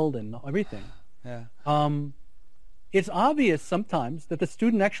meetings held and everything. Yeah. It's obvious sometimes that the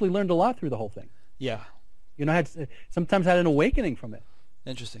student actually learned a lot through the whole thing. Yeah. Sometimes had an awakening from it.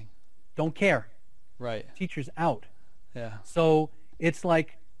 Interesting. Don't care. Right. Teacher's out. Yeah. So it's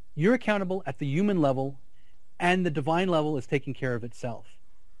like you're accountable at the human level, and the divine level is taking care of itself.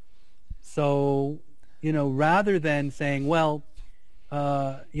 So, rather than saying, well,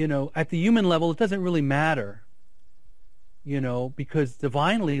 at the human level, it doesn't really matter, because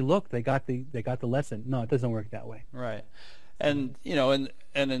divinely, look, they got the lesson. No, it doesn't work that way. Right. And,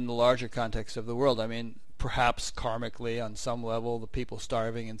 and in the larger context of the world, I mean, perhaps karmically on some level the people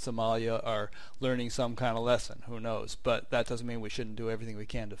starving in Somalia are learning some kind of lesson. Who knows? But that doesn't mean we shouldn't do everything we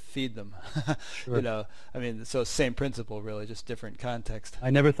can to feed them. Sure. You know, I mean, so same principle really, just different context.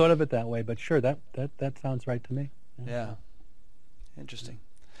 I never thought of it that way, but sure, that sounds right to me. Yeah. Interesting.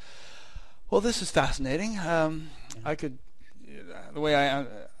 Well, this is fascinating. I could, the way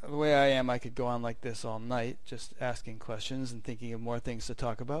I am, I could go on like this all night, just asking questions and thinking of more things to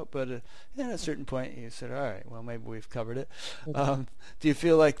talk about. But at a certain point, you said, "All right, well, maybe we've covered it." Do you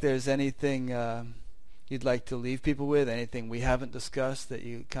feel like there's anything you'd like to leave people with? Anything we haven't discussed that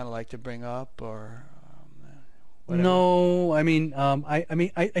you kind of like to bring up, or whatever? No, I mean, I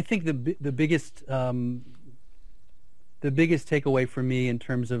think the biggest takeaway for me in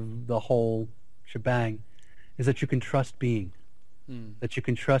terms of the whole shebang is that you can trust being, that you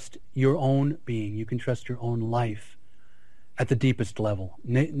can trust your own being, you can trust your own life at the deepest level.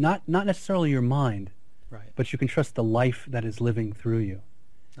 Not necessarily your mind, Right. but you can trust the life that is living through you.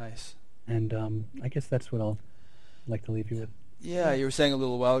 Nice. And I guess that's what I'll like to leave you with. Yeah, you were saying a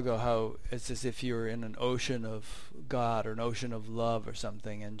little while ago how it's as if you were in an ocean of God or an ocean of love or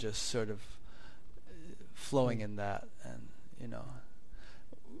something, and just sort of flowing in that, and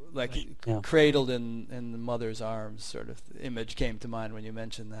like cradled in the mother's arms, sort of image came to mind when you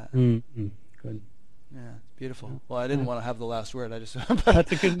mentioned that. Good. Yeah, beautiful. Well, I didn't want to have the last word. I just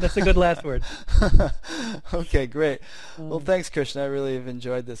That's a good last word. Okay, great. Well, thanks, Krishna. I really have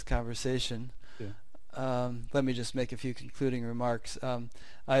enjoyed this conversation. Let me just make a few concluding remarks.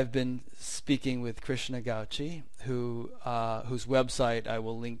 I've been speaking with Krishna Gauchi, whose website I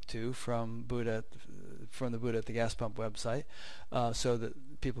will link to from the Buddha at the Gas Pump website, so that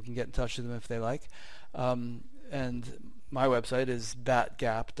people can get in touch with him if they like. And my website is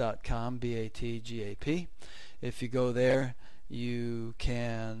batgap.com, BATGAP. If you go there, you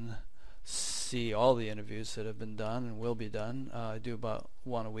can see all the interviews that have been done and will be done. I do about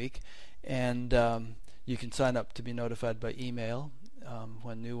one a week. And you can sign up to be notified by email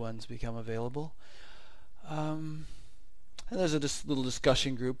when new ones become available. And there's a little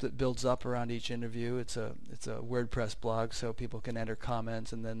discussion group that builds up around each interview. It's a WordPress blog, so people can enter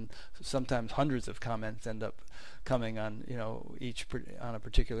comments, and then sometimes hundreds of comments end up coming on on a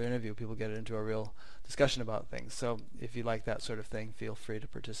particular interview. People get into a real discussion about things. So if you like that sort of thing, feel free to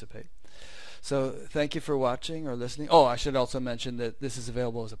participate. So thank you for watching or listening. Oh, I should also mention that this is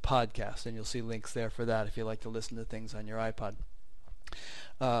available as a podcast, and you'll see links there for that if you like to listen to things on your iPod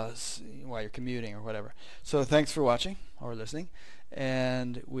while you're commuting or whatever. So thanks for watching or listening,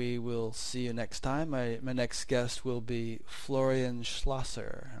 and we will see you next time. My next guest will be Florian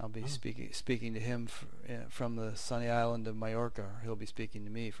Schlosser. I'll be speaking to him from the sunny island of Majorca. He'll be speaking to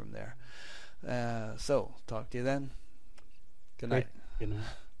me from there. So talk to you then. Good night. Good night.